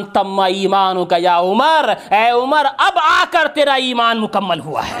الآن تم ایمانو کا یا عمر، اے عمر اب آ کر تیرا ایمان مکمل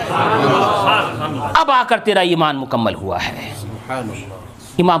ہوا ہے، اب آ کر تیرا ایمان مکمل ہوا ہے.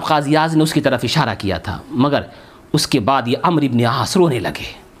 امام قاضی اعظم نے اس کی طرف اشارہ کیا تھا مگر اس کے بعد یہ عمرو ابن عاص رونے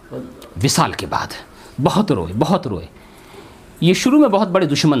لگے. وصال کے بعد بہت روئے. یہ شروع میں بہت بڑے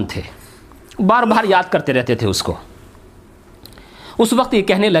دشمن تھے، بار بار یاد کرتے رہتے تھے اس کو. اس وقت یہ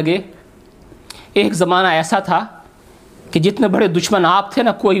کہنے لگے ایک زمانہ ایسا تھا کہ جتنے بڑے دشمن آپ تھے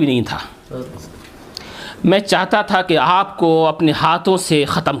نا کوئی بھی نہیں تھا. میں چاہتا تھا کہ آپ کو اپنے ہاتھوں سے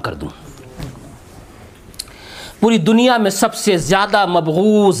ختم کر دوں. پوری دنیا میں سب سے زیادہ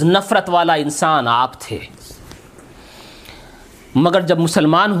مبغوض نفرت والا انسان آپ تھے مگر جب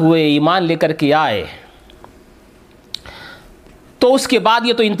مسلمان ہوئے ایمان لے کر کے آئے تو اس کے بعد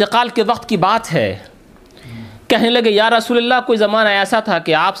یہ تو انتقال کے وقت کی بات ہے، کہنے لگے یا رسول اللہ کوئی زمانہ ایسا تھا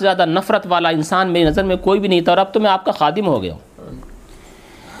کہ آپ سے زیادہ نفرت والا انسان میری نظر میں کوئی بھی نہیں تھا اور اب تو میں آپ کا خادم ہو گیا ہوں.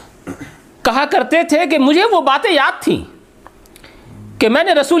 کہا کرتے تھے کہ مجھے وہ باتیں یاد تھیں کہ میں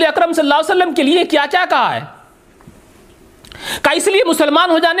نے رسول اکرم صلی اللہ علیہ وسلم کے لیے کیا کیا کہا ہے. کہ اس لیے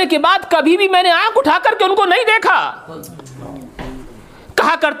مسلمان ہو جانے کے بعد کبھی بھی میں نے آنکھ اٹھا کر کے ان کو نہیں دیکھا.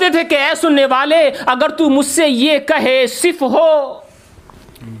 کرتے تھے کہ اے سننے والے اگر تو مجھ سے یہ کہے صف ہو،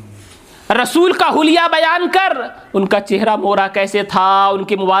 رسول کا حلیہ بیان کر، ان کا چہرہ مورا کیسے تھا، ان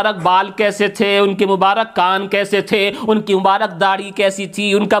کے مبارک بال کیسے تھے، ان کے مبارک کان کیسے تھے، ان کی مبارک داڑھی کیسی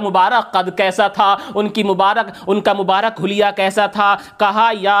تھی، ان کا مبارک قد کیسا تھا، ان کا مبارک حلیہ کیسا تھا. کہا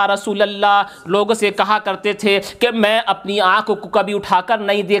یا رسول اللہ، لوگوں سے کہا کرتے تھے کہ میں اپنی آنکھ کو کبھی اٹھا کر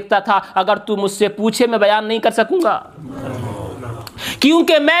نہیں دیکھتا تھا، اگر تو مجھ سے پوچھے میں بیان نہیں کر سکوں گا،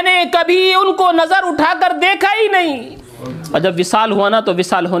 کیونکہ میں نے کبھی ان کو نظر اٹھا کر دیکھا ہی نہیں. اور جب وصال ہوا نا تو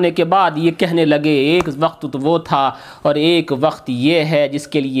وصال ہونے کے بعد یہ کہنے لگے ایک وقت تو وہ تھا اور ایک وقت یہ ہے جس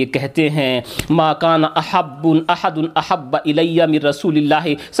کے لیے کہتے ہیں ما کان احد احب الی من رسول اللہ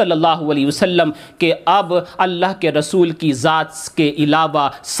صلی اللہ علیہ وسلم، کہ اب اللہ کے رسول کی ذات کے علاوہ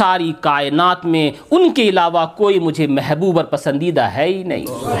ساری کائنات میں ان کے علاوہ کوئی مجھے محبوب اور پسندیدہ ہے ہی نہیں.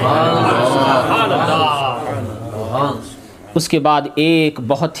 اس کے بعد ایک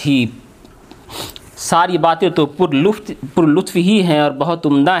بہت ہی، ساری باتیں تو پر لطف ہی ہیں اور بہت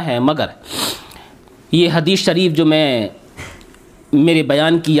عمدہ ہیں، مگر یہ حدیث شریف جو میں میرے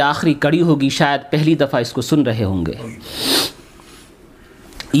بیان کی آخری کڑی ہوگی، شاید پہلی دفعہ اس کو سن رہے ہوں گے.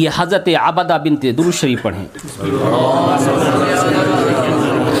 یہ حضرت عبدہ بنت درود شریف پڑھیں.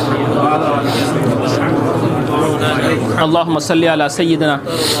 اللہم صلی علی سیدنا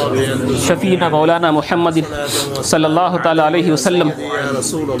شفیعنا مولانا محمد صلی اللہ تعالی علیہ وسلم.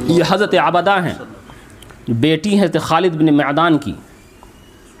 یہ حضرت عبدہ ہیں، بیٹی ہیں حضرت خالد بن معدان کی.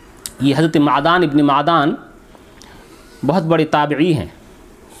 یہ حضرت معدان ابن معدان بہت بڑے تابعی ہیں،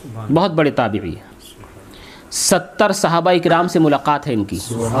 بہت بڑے تابعی ہیں. 70 صحابہ کرام سے ملاقات ہے ان کی.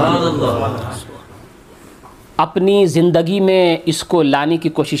 اپنی زندگی میں اس کو لانے کی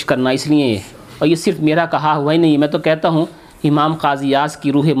کوشش کرنا، اس لیے، اور یہ صرف میرا کہا ہوا ہی نہیں، میں تو کہتا ہوں امام قاضی یاز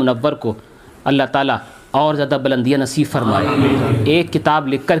کی روح منور کو اللہ تعالیٰ اور زیادہ بلندیاں نصیب فرمائے. ایک کتاب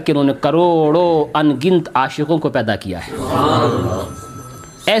لکھ کر کے انہوں نے کروڑوں ان گنت عاشقوں کو پیدا کیا ہے.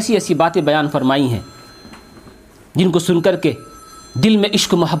 ایسی ایسی باتیں بیان فرمائی ہیں جن کو سن کر کے دل میں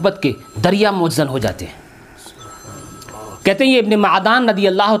عشق و محبت کے دریا موجزن ہو جاتے ہیں. کہتے ہیں یہ ابن معدان رضی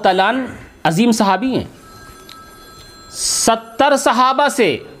اللہ تعالیٰ عنہ عظیم صحابی ہیں. 70 صحابہ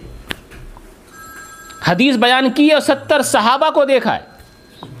سے حدیث بیان کی ہے اور 70 صحابہ کو دیکھا ہے.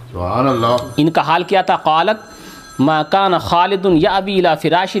 سبحان اللہ. ان کا حال کیا تھا؟ قالت ما کان خالد یأوی الی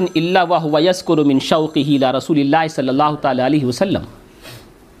فراش الا وهو یذکر من شوقہ الی رسول اللہ صلی اللہ تعالی علیہ وسلم.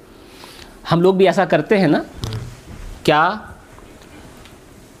 ہم لوگ بھی ایسا کرتے ہیں نا کیا؟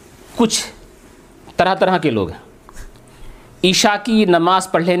 کچھ طرح طرح کے لوگ ہیں. عشاء کی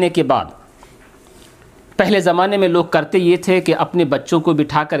نماز پڑھ لینے کے بعد پہلے زمانے میں لوگ کرتے یہ تھے کہ اپنے بچوں کو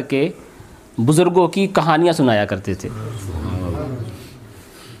بٹھا کر کے بزرگوں کی کہانیاں سنایا کرتے تھے،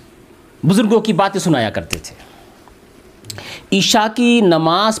 بزرگوں کی باتیں سنایا کرتے تھے. عشاء کی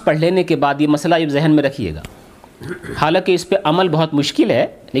نماز پڑھ لینے کے بعد یہ مسئلہ یہ ذہن میں رکھیے گا، حالانکہ اس پہ عمل بہت مشکل ہے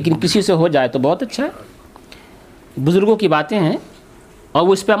لیکن کسی سے ہو جائے تو بہت اچھا ہے. بزرگوں کی باتیں ہیں اور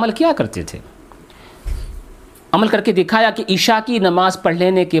وہ اس پہ عمل کیا کرتے تھے. عمل کر کے دکھایا کہ عشاء کی نماز پڑھ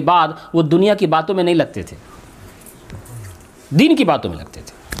لینے کے بعد وہ دنیا کی باتوں میں نہیں لگتے تھے، دین کی باتوں میں لگتے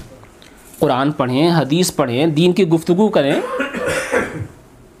تھے. قرآن پڑھیں، حدیث پڑھیں، دین کی گفتگو کریں،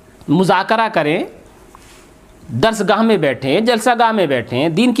 مذاکرہ کریں، درس گاہ میں بیٹھیں، جلسہ گاہ میں بیٹھیں،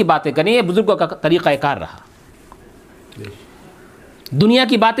 دین کی باتیں کریں. یہ بزرگوں کا طریقہ کار رہا. دنیا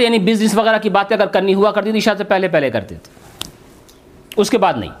کی باتیں یعنی بزنس وغیرہ کی باتیں اگر کرنی ہوا کرتی تھی عشاء سے پہلے کرتے تھے، اس کے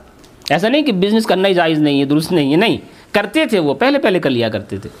بعد نہیں. ایسا نہیں کہ بزنس کرنا ہی جائز نہیں ہے، درست نہیں ہے، نہیں، کرتے تھے، وہ پہلے کر لیا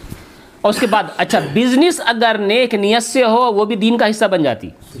کرتے تھے. اور اس کے بعد اچھا بزنس اگر نیک نیت سے ہو وہ بھی دین کا حصہ بن جاتی،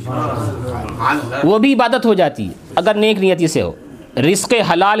 وہ بھی عبادت ہو جاتی اگر نیک نیتی سے ہو، رزق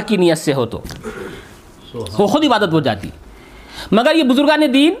حلال کی نیت سے ہو تو وہ خود عبادت ہو جاتی. مگر یہ بزرگان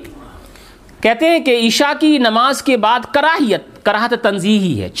دین کہتے ہیں کہ عشاء کی نماز کے بعد کراہت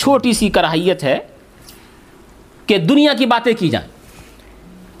تنزیہی ہے، چھوٹی سی کراہیت ہے کہ دنیا کی باتیں کی جائیں.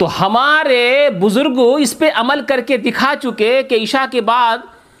 تو ہمارے بزرگ اس پہ عمل کر کے دکھا چکے کہ عشاء کے بعد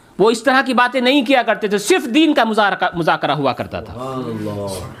وہ اس طرح کی باتیں نہیں کیا کرتے تھے، صرف دین کا مذاکرہ ہوا کرتا تھا.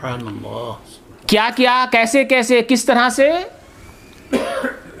 کیا کیسے کس طرح سے.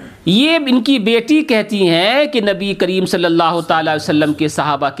 یہ ان کی بیٹی کہتی ہیں کہ نبی کریم صلی اللہ تعالی علیہ وسلم کے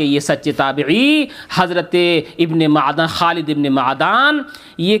صحابہ کے یہ سچے تابعی حضرت ابن معدان، خالد ابن معدان،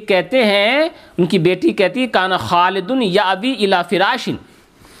 یہ کہتے ہیں، ان کی بیٹی کہتی کان خالد یأوی الی فراش،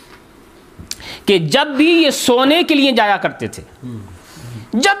 کہ جب بھی یہ سونے کے لیے جایا کرتے تھے،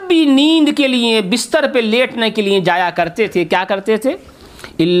 جب بھی نیند کے لیے بستر پہ لیٹنے کے لیے جایا کرتے تھے، کیا کرتے تھے؟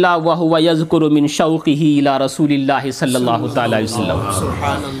 الا وهو یذکر من شوقہ الی رسول اللہ صلی اللہ تعالی علیہ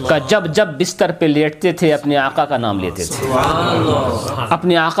وسلم، کہ جب بستر پہ لیٹتے تھے اپنے آقا کا نام لیتے تھے.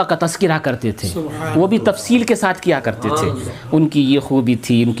 اپنے آقا کا تذکرہ کرتے تھے، وہ بھی تفصیل کے ساتھ کیا کرتے تھے. ان کی یہ خوبی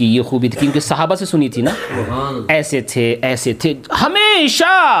تھی، ان کی یہ خوبی تھی، کیونکہ صحابہ سے سنی تھی نا، ایسے تھے ایسے تھے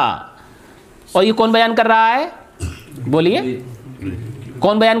ہمیشہ. اور یہ کون بیان کر رہا ہے؟ بولیے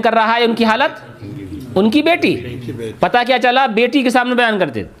کون بیان کر رہا ہے ان کی حالت؟ ان کی بیٹی. پتہ کیا چلا؟ بیٹی کے سامنے بیان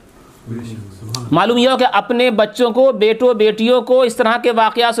کرتے. معلوم یہ ہو کہ اپنے بچوں کو، بیٹوں بیٹیوں کو اس طرح کے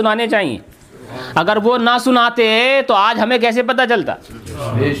واقعات سنانے چاہیے. اگر وہ نہ سناتے تو آج ہمیں کیسے پتہ چلتا؟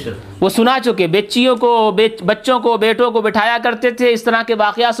 وہ سنا چکے. بچیوں کو، بچوں کو، بیٹوں کو بٹھایا کرتے تھے، اس طرح کے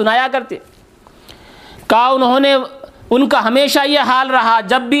واقعات سنایا کرتے. کہا انہوں نے، ان کا ہمیشہ یہ حال رہا،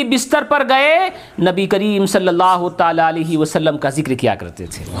 جب بھی بستر پر گئے نبی کریم صلی اللہ تعالی علیہ وسلم کا ذکر کیا کرتے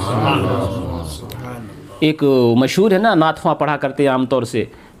تھے. ایک مشہور ہے نا، نعت خواں پڑھا کرتے عام طور سے،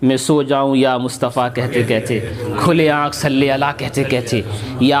 میں سو جاؤں یا مصطفیٰ کہتے کہتے، کھلے آنکھ صلی اللہ کہتے کہتے.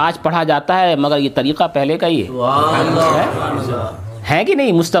 یہ آج پڑھا جاتا ہے مگر یہ طریقہ پہلے کا ہی ہے کہ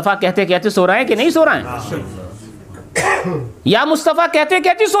نہیں؟ مصطفیٰ کہتے کہتے سو رہے ہیں کہ نہیں سو رہے ہیں؟ یا مصطفیٰ کہتے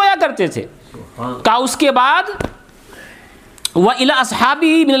کہتے سویا کرتے تھے. کہا اس کے بعد وَإِلَىٰ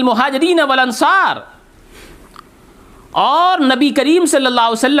أَصْحَابِهِ مِنَ الْمُهَاجِرِينَ وَالْأَنصَارِ، اور نبی کریم صلی اللہ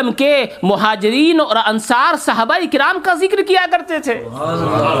علیہ وسلم کے مہاجرین اور انصار صحابہ کرام کا ذکر کیا کرتے تھے.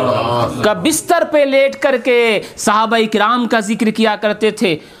 کہ بستر پہ لیٹ کر کے صحابہ کرام کا ذکر کیا کرتے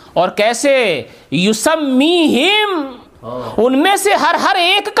تھے. اور کیسے؟ یسمیہم، ان میں سے ہر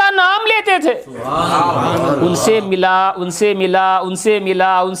ایک کا نام لیتے تھے. ان سے ملا، ان سے ملا، ان سے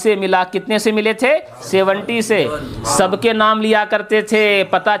ملا، ان سے ملا. کتنے سے ملے تھے؟ 70 سے. سب کے نام لیا کرتے تھے.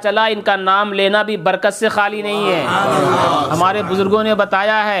 پتہ چلا ان کا نام لینا بھی برکت سے خالی نہیں ہے. ہمارے بزرگوں نے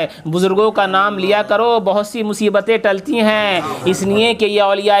بتایا ہے، بزرگوں کا نام لیا کرو، بہت سی مصیبتیں ٹلتی ہیں. اس لیے کہ یہ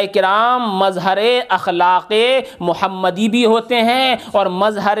اولیاء کرام مظہر اخلاق محمدی بھی ہوتے ہیں اور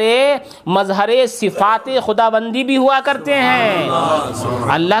مظہر صفات خداوندی بھی ہوا کرتے ہیں.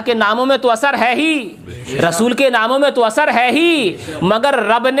 اللہ کے ناموں میں تو اثر ہے ہی، رسول کے ناموں میں تو اثر ہے ہی، مگر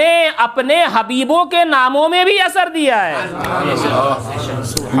رب نے اپنے حبیبوں کے ناموں میں بھی اثر دیا ہے.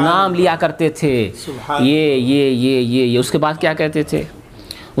 نام لیا کرتے تھے. یہ اس کے بعد کیا کہتے تھے؟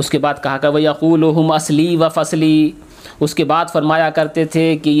 اس کے بعد کہا کہ وَيَقُولُهُمْ أَصْلِي وَفَصْلِي. اس کے بعد فرمایا کرتے تھے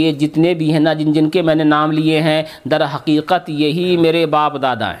کہ یہ جتنے بھی ہیں نا، جن کے میں نے نام لیے ہیں، در حقیقت یہی میرے باپ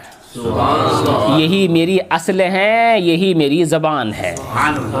دادا ہیں، یہی میری اصل ہیں، یہی میری زبان ہے.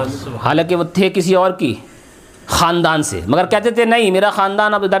 حالانکہ وہ تھے کسی اور کی خاندان سے، مگر کہتے تھے نہیں، میرا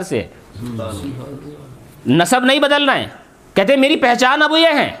خاندان اب ادھر سے، نسب نہیں بدلنا ہے. کہتے میری پہچان اب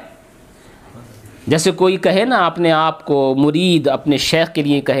یہ ہے. جیسے کوئی کہے نا اپنے آپ کو مرید اپنے شیخ کے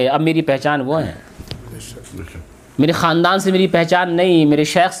لیے کہے، اب میری پہچان وہ ہے، میرے خاندان سے میری پہچان نہیں، میرے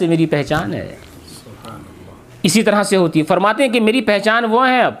شیخ سے میری پہچان ہے. اسی طرح سے ہوتی ہے. فرماتے ہیں کہ میری پہچان وہ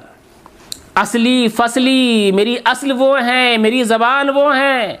ہیں، اب اصلی فصلی، میری اصل وہ ہیں، میری زبان وہ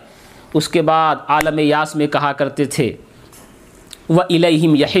ہیں. اس کے بعد عالم یاس میں کہا کرتے تھے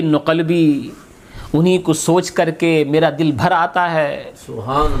وَإِلَيْهِمْ يَحِنُّ قَلْبِي، انہی کو سوچ کر کے میرا دل بھر آتا ہے.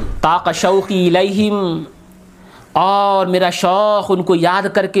 طاق شوقی الیہم، اور میرا شوق ان کو یاد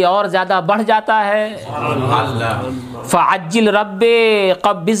کر کے اور زیادہ بڑھ جاتا ہے. فعجل رب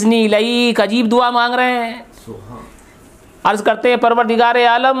قبضنی الیک، عجیب دعا مانگ رہے ہیں. عرض کرتے ہیں پروردگار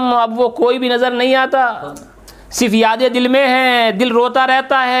عالم، اب وہ کوئی بھی نظر نہیں آتا، صرف یادیں دل میں ہیں، دل روتا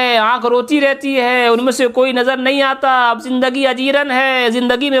رہتا ہے، آنکھ روتی رہتی ہے، ان میں سے کوئی نظر نہیں آتا. اب زندگی اجیرن ہے،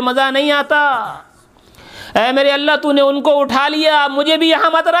 زندگی میں مزہ نہیں آتا. اے میرے اللہ، تو نے ان کو اٹھا لیا، مجھے بھی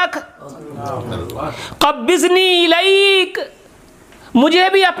یہاں مت رکھ. قبضنی الیک، مجھے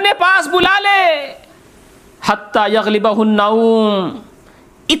بھی اپنے پاس بلا لے. حتی یغلبہ النوم،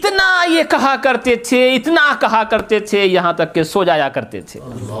 اتنا یہ کہا کرتے تھے، اتنا کہا کرتے تھے، یہاں تک کہ سو جایا کرتے تھے.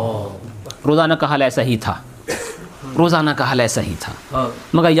 روزانہ کا حال ایسا ہی تھا، روزانہ کا حال ایسا ہی تھا.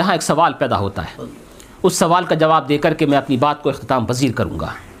 مگر یہاں ایک سوال پیدا ہوتا ہے، اس سوال کا جواب دے کر کے میں اپنی بات کو اختتام پذیر کروں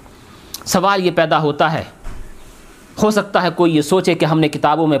گا. سوال یہ پیدا ہوتا ہے، ہو سکتا ہے کوئی یہ سوچے کہ ہم نے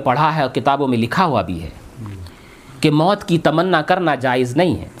کتابوں میں پڑھا ہے اور کتابوں میں لکھا ہوا بھی ہے کہ موت کی تمنا کرنا جائز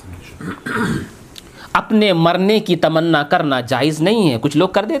نہیں ہے، اپنے مرنے کی تمنا کرنا جائز نہیں ہے. کچھ لوگ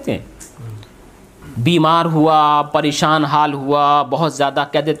کر دیتے ہیں، بیمار ہوا، پریشان حال ہوا، بہت زیادہ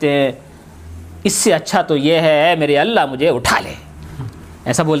کہہ دیتے ہیں اس سے اچھا تو یہ ہے میرے اللہ مجھے اٹھا لے.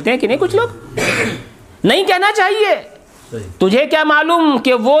 ایسا بولتے ہیں کہ نہیں کچھ لوگ؟ نہیں کہنا چاہیے. تجھے کیا معلوم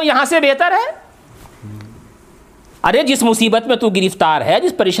کہ وہ یہاں سے بہتر ہے؟ ارے جس مصیبت میں تو گرفتار ہے،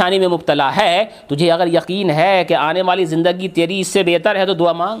 جس پریشانی میں مبتلا ہے، تجھے اگر یقین ہے کہ آنے والی زندگی تیری اس سے بہتر ہے تو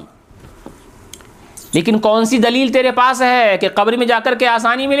دعا مانگ. لیکن کون سی دلیل تیرے پاس ہے کہ قبر میں جا کر کے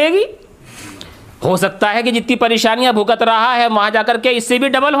آسانی ملے گی؟ ہو سکتا ہے کہ جتنی پریشانیاں بھگت رہا ہے وہاں جا کر کے اس سے بھی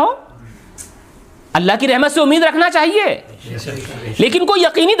ڈبل ہو. اللہ کی رحمت سے امید رکھنا چاہیے، لیکن کوئی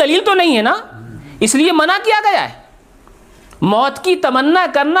یقینی دلیل تو نہیں ہے نا، اس لیے منع کیا گیا ہے۔ موت کی تمنا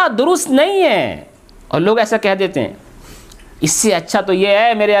کرنا درست نہیں ہے، اور لوگ ایسا کہہ دیتے ہیں اس سے اچھا تو یہ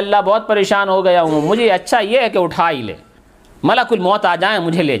ہے میرے اللہ بہت پریشان ہو گیا ہوں، مجھے اچھا یہ ہے کہ اٹھا ہی لے، ملک الموت آ جائیں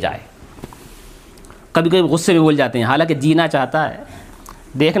مجھے لے جائے۔ کبھی کبھی غصے میں بول جاتے ہیں، حالانکہ جینا چاہتا ہے،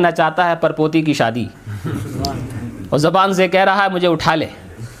 دیکھنا چاہتا ہے پرپوتی کی شادی، اور زبان سے کہہ رہا ہے مجھے اٹھا لے۔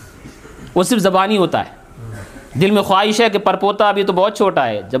 وہ صرف زبانی ہوتا ہے، دل میں خواہش ہے کہ پرپوتا ابھی تو بہت چھوٹا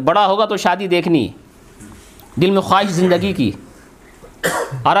ہے، جب بڑا ہوگا تو شادی دیکھنی، دل میں خواہش زندگی کی۔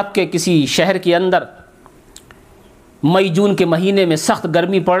 عرب کے کسی شہر کے اندر مئی جون کے مہینے میں سخت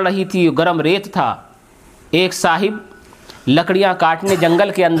گرمی پڑ رہی تھی، گرم ریت تھا۔ ایک صاحب لکڑیاں کاٹنے جنگل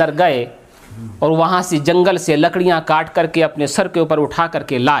کے اندر گئے اور وہاں سے جنگل سے لکڑیاں کاٹ کر کے اپنے سر کے اوپر اٹھا کر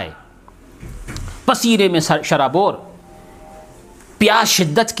کے لائے، پسینے میں شرابور، پیاس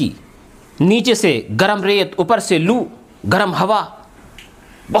شدت کی، نیچے سے گرم ریت، اوپر سے لو، گرم ہوا،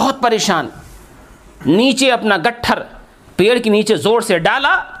 بہت پریشان۔ نیچے اپنا گٹھر پیڑ کے نیچے زور سے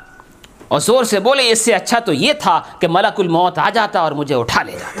ڈالا اور زور سے بولے اس سے اچھا تو یہ تھا کہ ملک الموت آ جاتا اور مجھے اٹھا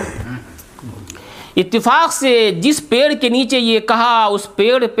لے جاتا۔ اتفاق سے جس پیڑ کے نیچے یہ کہا، اس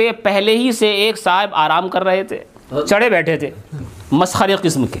پیڑ پہ پہلے ہی سے ایک صاحب آرام کر رہے تھے، چڑھے بیٹھے تھے، مسخرے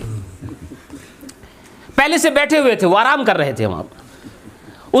قسم کے پہلے سے بیٹھے ہوئے تھے، وہ آرام کر رہے تھے وہاں۔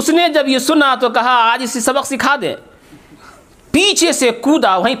 اس نے جب یہ سنا تو کہا آج اسے سبق سکھا دیں۔ پیچھے سے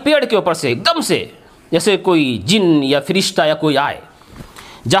کودا وہیں پیڑ کے اوپر سے، گم سے، جیسے کوئی جن یا فرشتہ یا کوئی آئے،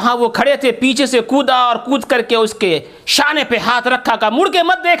 جہاں وہ کھڑے تھے پیچھے سے کودا اور کود کر کے اس کے شانے پہ ہاتھ رکھا، کہا مڑ کے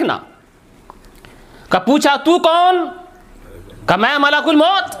مت دیکھنا۔ کہا پوچھا تو کون؟ کہا میں ملک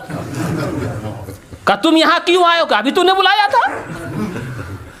الموت۔ کہا تم یہاں کیوں آئے ہو؟ کہا ابھی تو نے بلایا تھا،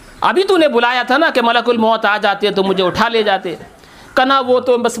 ابھی تو نے بلایا تھا نا کہ ملک الموت آ جاتے تو مجھے اٹھا لے جاتے۔ کہنا وہ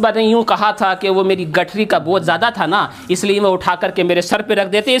تو بس میں نے یوں کہا تھا کہ وہ میری گٹھری کا بوجھ زیادہ تھا نا، اس لیے میں اٹھا کر کے میرے سر پہ رکھ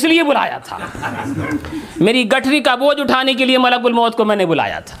دیتے، اس لیے بلایا تھا۔ میری گٹھری کا بوجھ اٹھانے کے لیے ملک الموت کو میں نے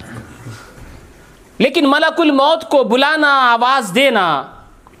بلایا تھا۔ لیکن ملک الموت کو بلانا، آواز دینا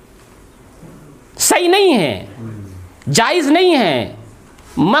صحیح نہیں ہے، جائز نہیں ہے،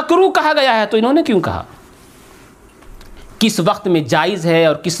 مکروہ کہا گیا ہے۔ تو انہوں نے کیوں کہا؟ کس وقت میں جائز ہے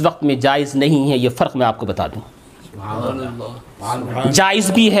اور کس وقت میں جائز نہیں ہے، یہ فرق میں آپ کو بتا دوں۔ جائز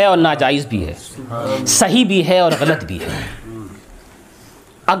بھی ہے اور ناجائز بھی ہے، صحیح بھی ہے اور غلط بھی ہے۔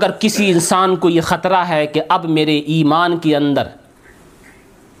 اگر کسی انسان کو یہ خطرہ ہے کہ اب میرے ایمان کے اندر،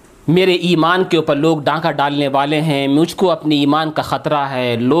 میرے ایمان کے اوپر لوگ ڈاکہ ڈالنے والے ہیں، مجھ کو اپنے ایمان کا خطرہ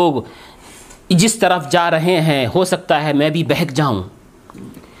ہے، لوگ جس طرف جا رہے ہیں ہو سکتا ہے میں بھی بہک جاؤں،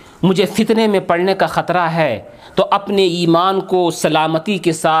 مجھے فتنے میں پڑنے کا خطرہ ہے، تو اپنے ایمان کو سلامتی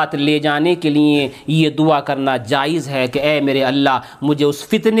کے ساتھ لے جانے کے لیے یہ دعا کرنا جائز ہے کہ اے میرے اللہ مجھے اس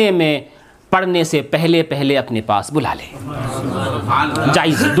فتنے میں پڑنے سے پہلے پہلے اپنے پاس بلا لے۔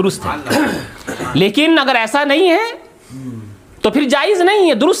 جائز ہے، درست ہے۔ لیکن اگر ایسا نہیں ہے تو پھر جائز نہیں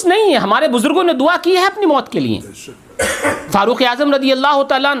ہے، درست نہیں ہے۔ ہمارے بزرگوں نے دعا کی ہے اپنی موت کے لیے۔ فاروق اعظم رضی اللہ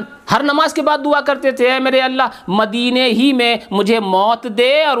تعالیٰ عنہ ہر نماز کے بعد دعا کرتے تھے، اے میرے اللہ مدینے ہی میں مجھے موت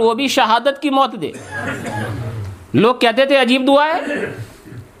دے، اور وہ بھی شہادت کی موت دے۔ لوگ کہتے تھے عجیب دعا ہے،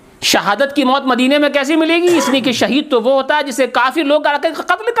 شہادت کی موت مدینے میں کیسی ملے گی؟ اس لیے کہ شہید تو وہ ہوتا ہے جسے کافر لوگ آ کے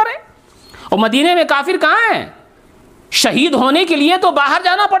قتل کریں، اور مدینے میں کافر کہاں ہیں؟ شہید ہونے کے لیے تو باہر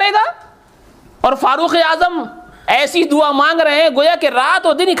جانا پڑے گا۔ اور فاروق اعظم ایسی دعا مانگ رہے ہیں گویا کہ رات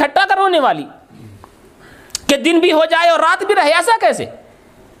اور دن اکٹھا کروانے والی، کہ دن بھی ہو جائے اور رات بھی رہے۔ ایسا کیسے؟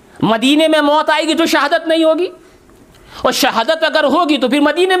 مدینے میں موت آئے گی تو شہادت نہیں ہوگی، اور شہادت اگر ہوگی تو پھر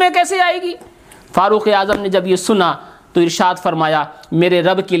مدینے میں کیسے آئے گی؟ فاروق اعظم نے جب یہ سنا تو ارشاد فرمایا میرے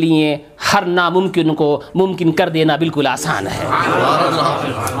رب کے لیے ہر ناممکن کو ممکن کر دینا بالکل آسان ہے،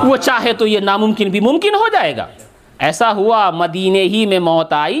 وہ چاہے تو یہ ناممکن بھی ممکن ہو جائے گا۔ ایسا ہوا، مدینے ہی میں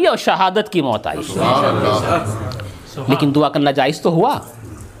موت آئی اور شہادت کی موت آئی۔ لیکن دعا کرنا جائز تو ہوا۔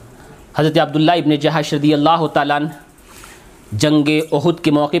 حضرت عبداللہ ابن جہش رضی اللہ تعالیٰ عنہ جنگ احد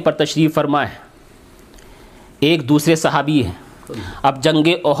کے موقع پر تشریف فرمائے، ایک دوسرے صحابی ہیں۔ اب جنگ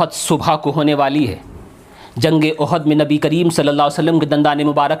احد صبح کو ہونے والی ہے۔ جنگ احد میں نبی کریم صلی اللہ علیہ وسلم کے دندان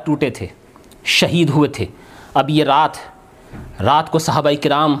مبارک ٹوٹے تھے، شہید ہوئے تھے۔ اب یہ رات کو صحابہ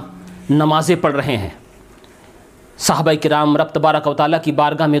کرام نمازیں پڑھ رہے ہیں۔ صحابہ کرام رب تبارک و تعالیٰ کی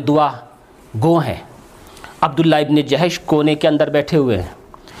بارگاہ میں دعا گو ہیں۔ عبداللہ ابن جہش کونے کے اندر بیٹھے ہوئے ہیں،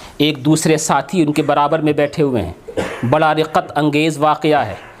 ایک دوسرے ساتھی ان کے برابر میں بیٹھے ہوئے ہیں۔ بڑا رقت انگیز واقعہ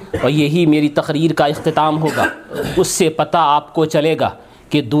ہے، اور یہی میری تقریر کا اختتام ہوگا۔ اس سے پتہ آپ کو چلے گا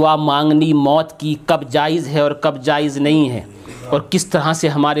کہ دعا مانگنی موت کی کب جائز ہے اور کب جائز نہیں ہے، اور کس طرح سے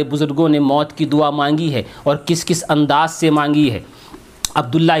ہمارے بزرگوں نے موت کی دعا مانگی ہے اور کس کس انداز سے مانگی ہے۔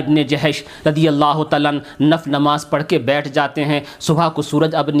 عبداللہ ابن جہش رضی اللہ تعالیٰ نفل نماز پڑھ کے بیٹھ جاتے ہیں. صبح کو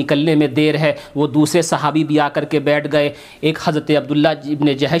سورج اب نکلنے میں دیر ہے. وہ دوسرے صحابی بھی آ کر کے بیٹھ گئے. ایک حضرت عبداللہ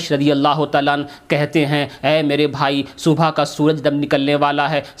ابن جہش رضی اللہ تعالیٰ کہتے ہیں اے میرے بھائی صبح کا سورج جب نکلنے والا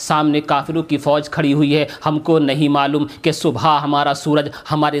ہے, سامنے کافروں کی فوج کھڑی ہوئی ہے, ہم کو نہیں معلوم کہ صبح ہمارا سورج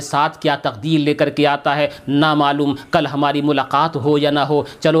ہمارے ساتھ کیا تقدیر لے کر کے آتا ہے, نہ معلوم کل ہماری ملاقات ہو یا نہ ہو.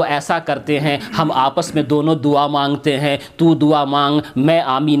 چلو ایسا کرتے ہیں ہم آپس میں دونوں دعا مانگتے ہیں, تو دعا مانگ میں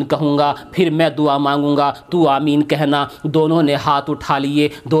آمین کہوں گا, پھر میں دعا مانگوں گا تو آمین کہنا. دونوں نے ہاتھ اٹھا لیے,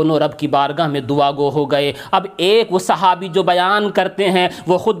 دونوں رب کی بارگاہ میں دعا گو ہو گئے. اب ایک وہ صحابی جو بیان کرتے ہیں,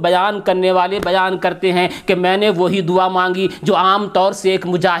 وہ خود بیان کرنے والے بیان کرتے ہیں کہ میں نے وہی دعا مانگی جو عام طور سے ایک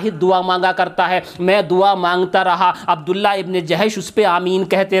مجاہد دعا مانگا کرتا ہے. میں دعا مانگتا رہا, عبداللہ ابن جہش اس پہ آمین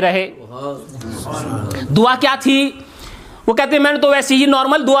کہتے رہے. دعا کیا تھی؟ وہ کہتے ہیں میں نے تو ویسی ہی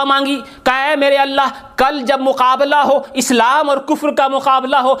نارمل دعا مانگی. کہا ہے میرے اللہ کل جب مقابلہ ہو, اسلام اور کفر کا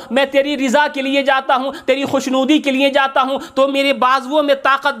مقابلہ ہو, میں تیری رضا کے لیے جاتا ہوں, تیری خوشنودی کے لیے جاتا ہوں, تو میرے بازوؤں میں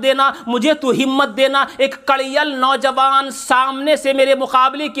طاقت دینا, مجھے تو ہمت دینا. ایک کڑیل نوجوان سامنے سے میرے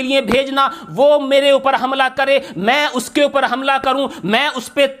مقابلے کے لیے بھیجنا, وہ میرے اوپر حملہ کرے, میں اس کے اوپر حملہ کروں, میں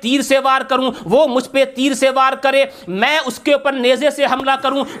اس پہ تیر سے وار کروں, وہ مجھ پہ تیر سے وار کرے, میں اس کے اوپر نیزے سے حملہ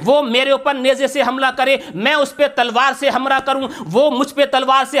کروں, وہ میرے اوپر نیزے سے حملہ کرے, میں اس پہ تلوار سے حملہ کروں, وہ مجھ پہ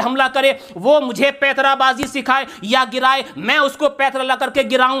تلوار سے حملہ کرے, وہ مجھے پیترا بازی سکھائے یا گرائے, میں اس کو پیترا لا کر کے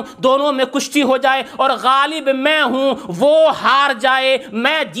گراؤں, دونوں میں کشتی ہو جائے اور غالب میں ہوں, وہ ہار جائے,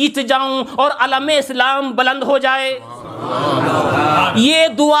 میں جیت جاؤں اور علم اسلام بلند ہو جائے. یہ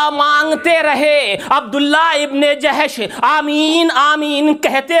دعا مانگتے رہے. عبداللہ ابن جہش آمین آمین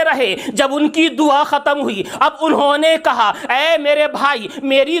کہتے رہے. جب ان کی دعا ختم ہوئی, اب انہوں نے کہا اے میرے بھائی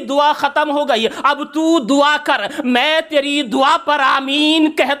میری دعا ختم ہو گئی, اب تو دعا کر, میں تیری دعا پر آمین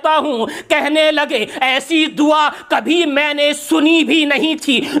کہتا ہوں. کہنے لگے ایسی دعا کبھی میں نے سنی بھی نہیں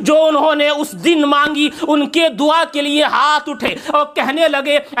تھی جو انہوں نے اس دن مانگی. ان کے دعا کے لیے ہاتھ اٹھے اور کہنے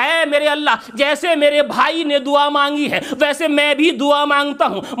لگے اے میرے اللہ جیسے میرے بھائی نے دعا مانگی ہے ویسے میں بھی دعا مانگتا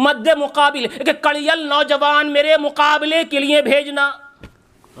ہوں, مد مقابل کہ کڑیل نوجوان میرے مقابلے کے لیے بھیجنا.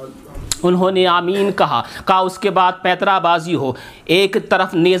 انہوں نے آمین کہا. اس کے بعد پیترا بازی ہو, ایک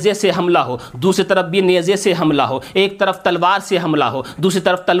طرف نیزے سے حملہ ہو, دوسری طرف بھی نیزے سے حملہ ہو, ایک طرف تلوار سے حملہ ہو, دوسری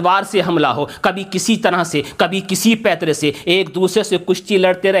طرف تلوار سے حملہ ہو, کبھی کسی طرح سے کبھی کسی پیترے سے, ایک دوسرے سے کشتی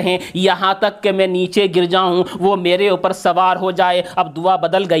لڑتے رہیں یہاں تک کہ میں نیچے گر جاؤں, وہ میرے اوپر سوار ہو جائے. اب دعا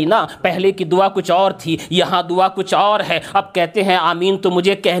بدل گئی نا, پہلے کی دعا کچھ اور تھی, یہاں دعا کچھ اور ہے. اب کہتے ہیں آمین تو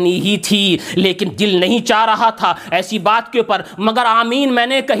مجھے کہنی ہی تھی لیکن دل نہیں چاہ رہا تھا ایسی بات کے اوپر, مگر آمین میں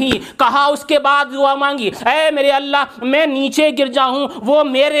نے کہی. اس کے بعد دعا مانگی اے میرے اللہ میں نیچے گر جاؤں, وہ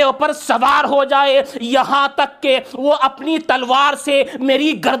میرے اوپر سوار ہو جائے, یہاں تک کہ وہ اپنی تلوار سے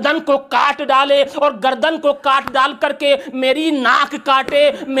میری گردن کو کاٹ ڈالے اور گردن کو کاٹ ڈال کر کے میری ناک کاٹے,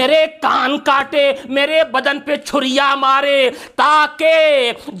 میرے کان کاٹے, میرے بدن پہ چھریا مارے,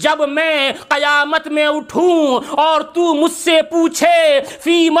 تاکہ جب میں قیامت میں اٹھوں اور تو مجھ سے پوچھے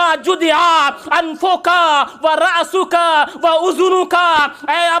فیما جدعا انفوکا و رأسکا و اذنکا,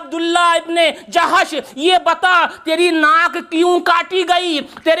 اے عبداللہ ابن جہش یہ بتا تیری ناک کیوں کاٹی گئی,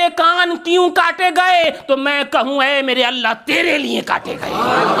 تیرے کان کیوں کاٹے گئے, تو میں کہوں اے میرے اللہ تیرے لیے کاٹے گئے,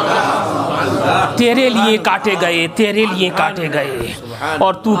 تیرے لیے کاٹے گئے, تیرے لیے کاٹے گئے.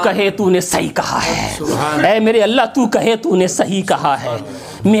 اور تو کہے تو نے صحیح کہا ہے, اے میرے اللہ تو کہے تو نے صحیح کہا ہے,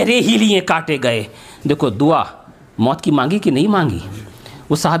 میرے ہی لیے کاٹے گئے. دیکھو دعا موت کی مانگی کہ نہیں مانگی.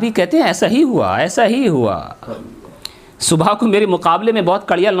 وہ صحابی کہتے ہیں ایسا ہی ہوا, ایسا ہی ہوا. صبح کو میرے مقابلے میں بہت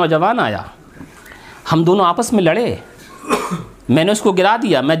کڑیل نوجوان آیا, ہم دونوں آپس میں لڑے, میں نے اس کو گرا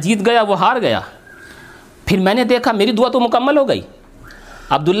دیا, میں جیت گیا وہ ہار گیا. پھر میں نے دیکھا میری دعا تو مکمل ہو گئی.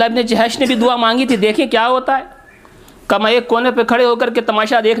 عبداللہ ابن جہش نے بھی دعا مانگی تھی, دیکھیں کیا ہوتا ہے. میں ایک کونے پہ کھڑے ہو کر کے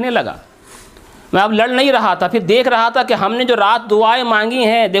تماشا دیکھنے لگا. میں اب لڑ نہیں رہا تھا, پھر دیکھ رہا تھا کہ ہم نے جو رات دعائیں مانگی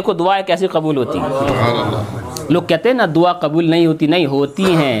ہیں دیکھو دعائیں کیسے قبول ہوتی ہیں. لوگ کہتے ہیں نا دعا قبول نہیں ہوتی, نہیں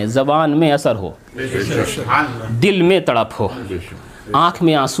ہوتی ہیں. زبان میں اثر ہو, دل میں تڑپ ہو, آنکھ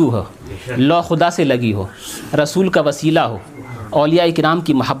میں آنسو ہو, لو خدا سے لگی ہو, رسول کا وسیلہ ہو, اولیاء کرام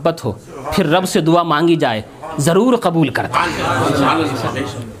کی محبت ہو, پھر رب سے دعا مانگی جائے ضرور قبول کرتا ہے.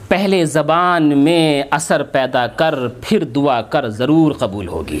 پہلے زبان میں اثر پیدا کر پھر دعا کر ضرور قبول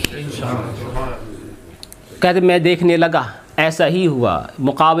ہوگی. کہتے میں دیکھنے لگا ایسا ہی ہوا.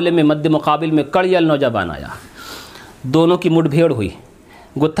 مقابلے میں مد مقابل میں کڑیل نوجوان آیا, دونوں کی مٹ بھیڑ ہوئی,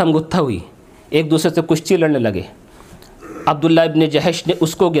 گتھم گتھا ہوئی, ایک دوسرے سے کشتی لڑنے لگے. عبداللہ ابن جہش نے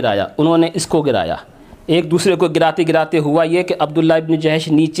اس کو گرایا, انہوں نے اس کو گرایا. ایک دوسرے کو گراتے گراتے ہوا یہ کہ عبداللہ ابن جہش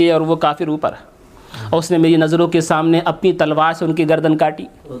نیچے اور وہ کافر اوپر, اور اس نے میری نظروں کے سامنے اپنی تلوار سے ان کی گردن کاٹی,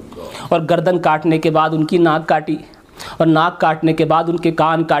 اور گردن کاٹنے کے بعد ان کی ناک کاٹی. اور ناک کاٹنے کے بعد ان کے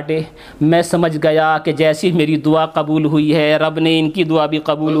کان کاٹے۔ میں سمجھ گیا کہ جیسی میری دعا قبول ہوئی ہے رب نے ان کی دعا بھی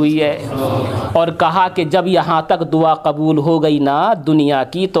قبول ہوئی ہے، اور کہا کہ جب یہاں تک دعا قبول ہو گئی نا دنیا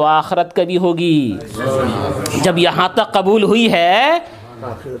کی تو آخرت کا بھی ہوگی۔ جب یہاں تک قبول ہوئی ہے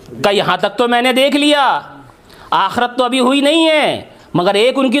کہ یہاں تک تو میں نے دیکھ لیا، آخرت تو ابھی ہوئی نہیں ہے، مگر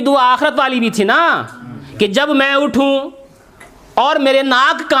ایک ان کی دعا آخرت والی بھی تھی نا کہ جب میں اٹھوں اور میرے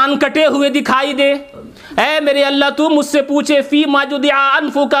ناک کان کٹے ہوئے دکھائی دے، اے میرے اللہ تو مجھ سے پوچھے فی ما جدع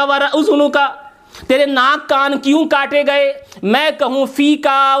انفک واذنک، تیرے ناک کان کیوں کاٹے گئے؟ میں کہوں فی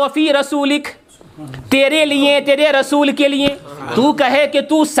کا وفی رسولک، تیرے لیے تیرے رسول کے لیے، تو کہے کہ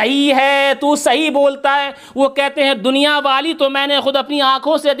تو صحیح ہے، تو صحیح بولتا ہے۔ وہ کہتے ہیں دنیا والی تو میں نے خود اپنی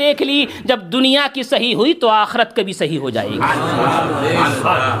آنکھوں سے دیکھ لی، جب دنیا کی صحیح ہوئی تو آخرت کبھی صحیح ہو جائے گی۔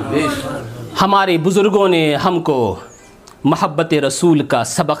 ہمارے بزرگوں نے ہم کو محبت رسول کا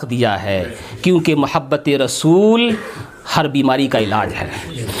سبق دیا ہے، کیونکہ محبت رسول ہر بیماری کا علاج ہے۔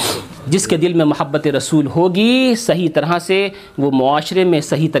 جس کے دل میں محبت رسول ہوگی صحیح طرح سے وہ معاشرے میں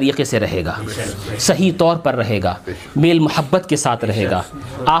صحیح طریقے سے رہے گا، صحیح طور پر رہے گا، میل محبت کے ساتھ رہے گا۔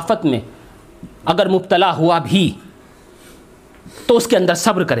 آفت میں اگر مبتلا ہوا بھی تو اس کے اندر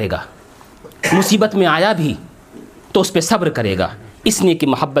صبر کرے گا، مصیبت میں آیا بھی تو اس پہ صبر کرے گا، اس لیے کہ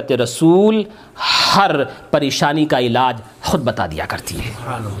محبت رسول ہر پریشانی کا علاج خود بتا دیا کرتی ہے۔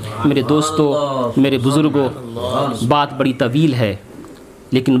 میرے دوستو، میرے بزرگوں، بات بڑی طویل ہے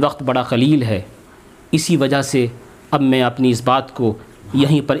لیکن وقت بڑا قلیل ہے، اسی وجہ سے اب میں اپنی اس بات کو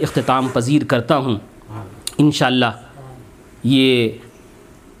یہیں پر اختتام پذیر کرتا ہوں۔ انشاءاللہ یہ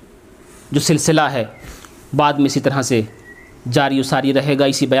جو سلسلہ ہے بعد میں اسی طرح سے جاری و ساری رہے گا،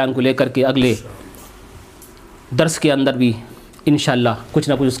 اسی بیان کو لے کر کے اگلے درس کے اندر بھی انشاءاللہ کچھ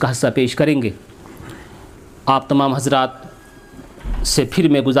نہ کچھ اس کا حصہ پیش کریں گے۔ آپ تمام حضرات سے پھر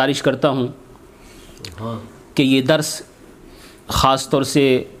میں گزارش کرتا ہوں کہ یہ درس خاص طور سے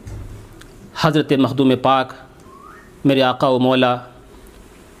حضرت مخدوم پاک میرے آقا و مولا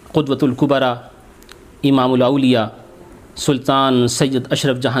قدوۃ الکبریٰ امام الاولیاء سلطان سید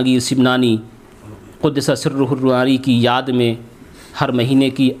اشرف جہانگیر سمنانی قدس سرہ الرحمانی کی یاد میں ہر مہینے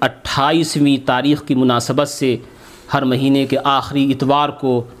کی 28ویں تاریخ کی مناسبت سے ہر مہینے کے آخری اتوار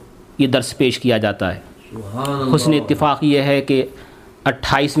کو یہ درس پیش کیا جاتا ہے۔ حسن اتفاق یہ ہے کہ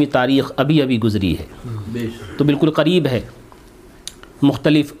 28ویں تاریخ ابھی گزری ہے تو بالکل قریب ہے۔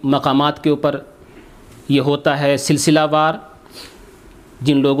 مختلف مقامات کے اوپر یہ ہوتا ہے سلسلہ وار۔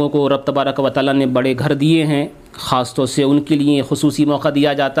 جن لوگوں کو رب تبارک و تعالیٰ نے بڑے گھر دیے ہیں خاص طور سے ان کے لیے خصوصی موقع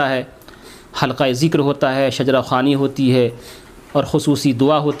دیا جاتا ہے، حلقہ ذکر ہوتا ہے، شجرہ خوانی ہوتی ہے اور خصوصی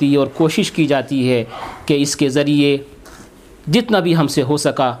دعا ہوتی ہے، اور کوشش کی جاتی ہے کہ اس کے ذریعے جتنا بھی ہم سے ہو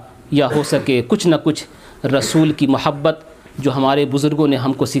سکا یا ہو سکے کچھ نہ کچھ رسول کی محبت جو ہمارے بزرگوں نے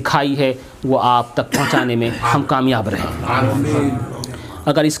ہم کو سکھائی ہے وہ آپ تک پہنچانے میں ہم کامیاب رہیں۔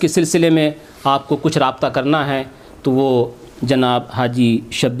 اگر اس کے سلسلے میں آپ کو کچھ رابطہ کرنا ہے تو وہ جناب حاجی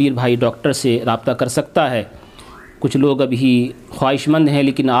شبیر بھائی ڈاکٹر سے رابطہ کر سکتا ہے۔ کچھ لوگ ابھی خواہش مند ہیں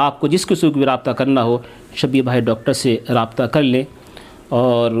لیکن آپ کو جس کسی کو بھی رابطہ کرنا ہو شبیر بھائی ڈاکٹر سے رابطہ کر لیں۔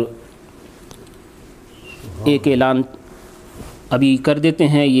 اور ایک اعلان ابھی کر دیتے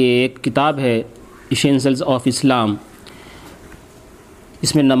ہیں، یہ ایک کتاب ہے ایسینشلز آف اسلام،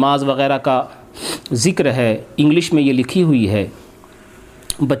 اس میں نماز وغیرہ کا ذکر ہے، انگلش میں یہ لکھی ہوئی ہے،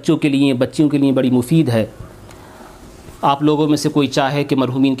 بچوں کے لیے بڑی مفید ہے۔ آپ لوگوں میں سے کوئی چاہے کہ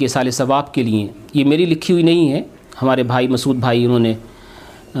مرحومین کے ایصال ثواب کے لیے، یہ میری لکھی ہوئی نہیں ہے، ہمارے بھائی مسعود بھائی انہوں نے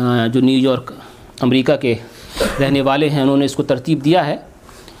جو نیو یارک امریکہ کے رہنے والے ہیں انہوں نے اس کو ترتیب دیا ہے،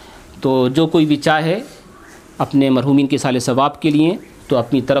 تو جو کوئی بھی چاہے اپنے مرحومین کے ایصال ثواب کے لیے تو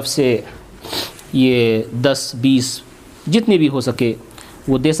اپنی طرف سے یہ 10-20 جتنی بھی ہو سکے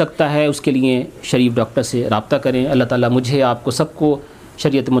وہ دے سکتا ہے۔ اس کے لیے شریف ڈاکٹر سے رابطہ کریں۔ اللہ تعالیٰ مجھے آپ کو سب کو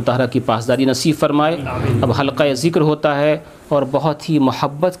شریعت مطہرہ کی پاسداری نصیب فرمائے۔ اب حلقہ ذکر ہوتا ہے اور بہت ہی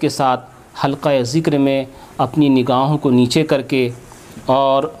محبت کے ساتھ حلقہ ذکر میں اپنی نگاہوں کو نیچے کر کے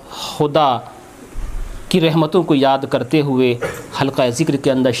اور خدا کی رحمتوں کو یاد کرتے ہوئے حلقہ ذکر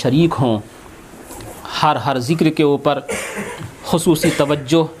کے اندر شریک ہوں۔ ہر ذکر کے اوپر خصوصی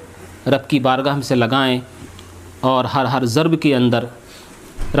توجہ رب کی بارگاہ میں سے لگائیں اور ہر ضرب کے اندر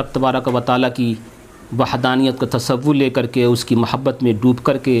رب تبارک و تعالیٰ کی وحدانیت کا تصور لے کر کے اس کی محبت میں ڈوب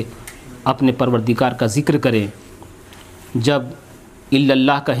کر کے اپنے پروردگار کا ذکر کریں۔ جب الا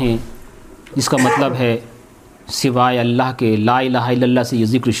اللہ کہیں جس کا مطلب ہے سوائے اللہ کے، لا الہ الا اللہ سے یہ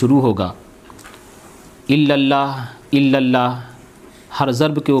ذکر شروع ہوگا۔ الا اللہ ہر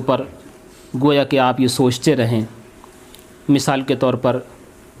ضرب کے اوپر گویا کہ آپ یہ سوچتے رہیں، مثال کے طور پر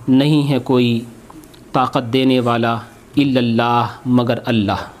نہیں ہے کوئی طاقت دینے والا الا اللہ مگر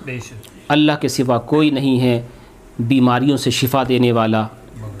اللہ، اللہ کے سوا کوئی نہیں ہے بیماریوں سے شفا دینے والا،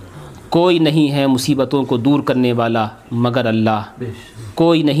 کوئی نہیں ہے مصیبتوں کو دور کرنے والا مگر اللہ،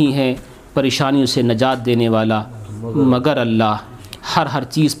 کوئی نہیں ہے پریشانیوں سے نجات دینے والا مگر اللہ۔ ہر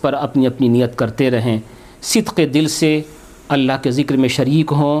چیز پر اپنی اپنی نیت کرتے رہیں، صدق دل سے اللہ کے ذکر میں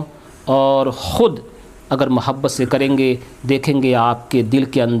شریک ہوں، اور خود اگر محبت سے کریں گے دیکھیں گے آپ کے دل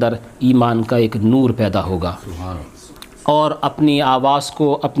کے اندر ایمان کا ایک نور پیدا ہوگا، اور اپنی آواز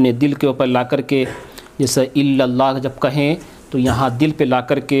کو اپنے دل کے اوپر لا کر کے جیسے الا اللہ جب کہیں تو یہاں دل پہ لا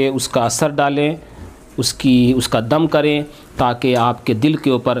کر کے اس کا اثر ڈالیں، اس کا دم کریں، تاکہ آپ کے دل کے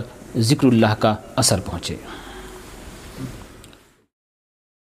اوپر ذکر اللہ کا اثر پہنچے۔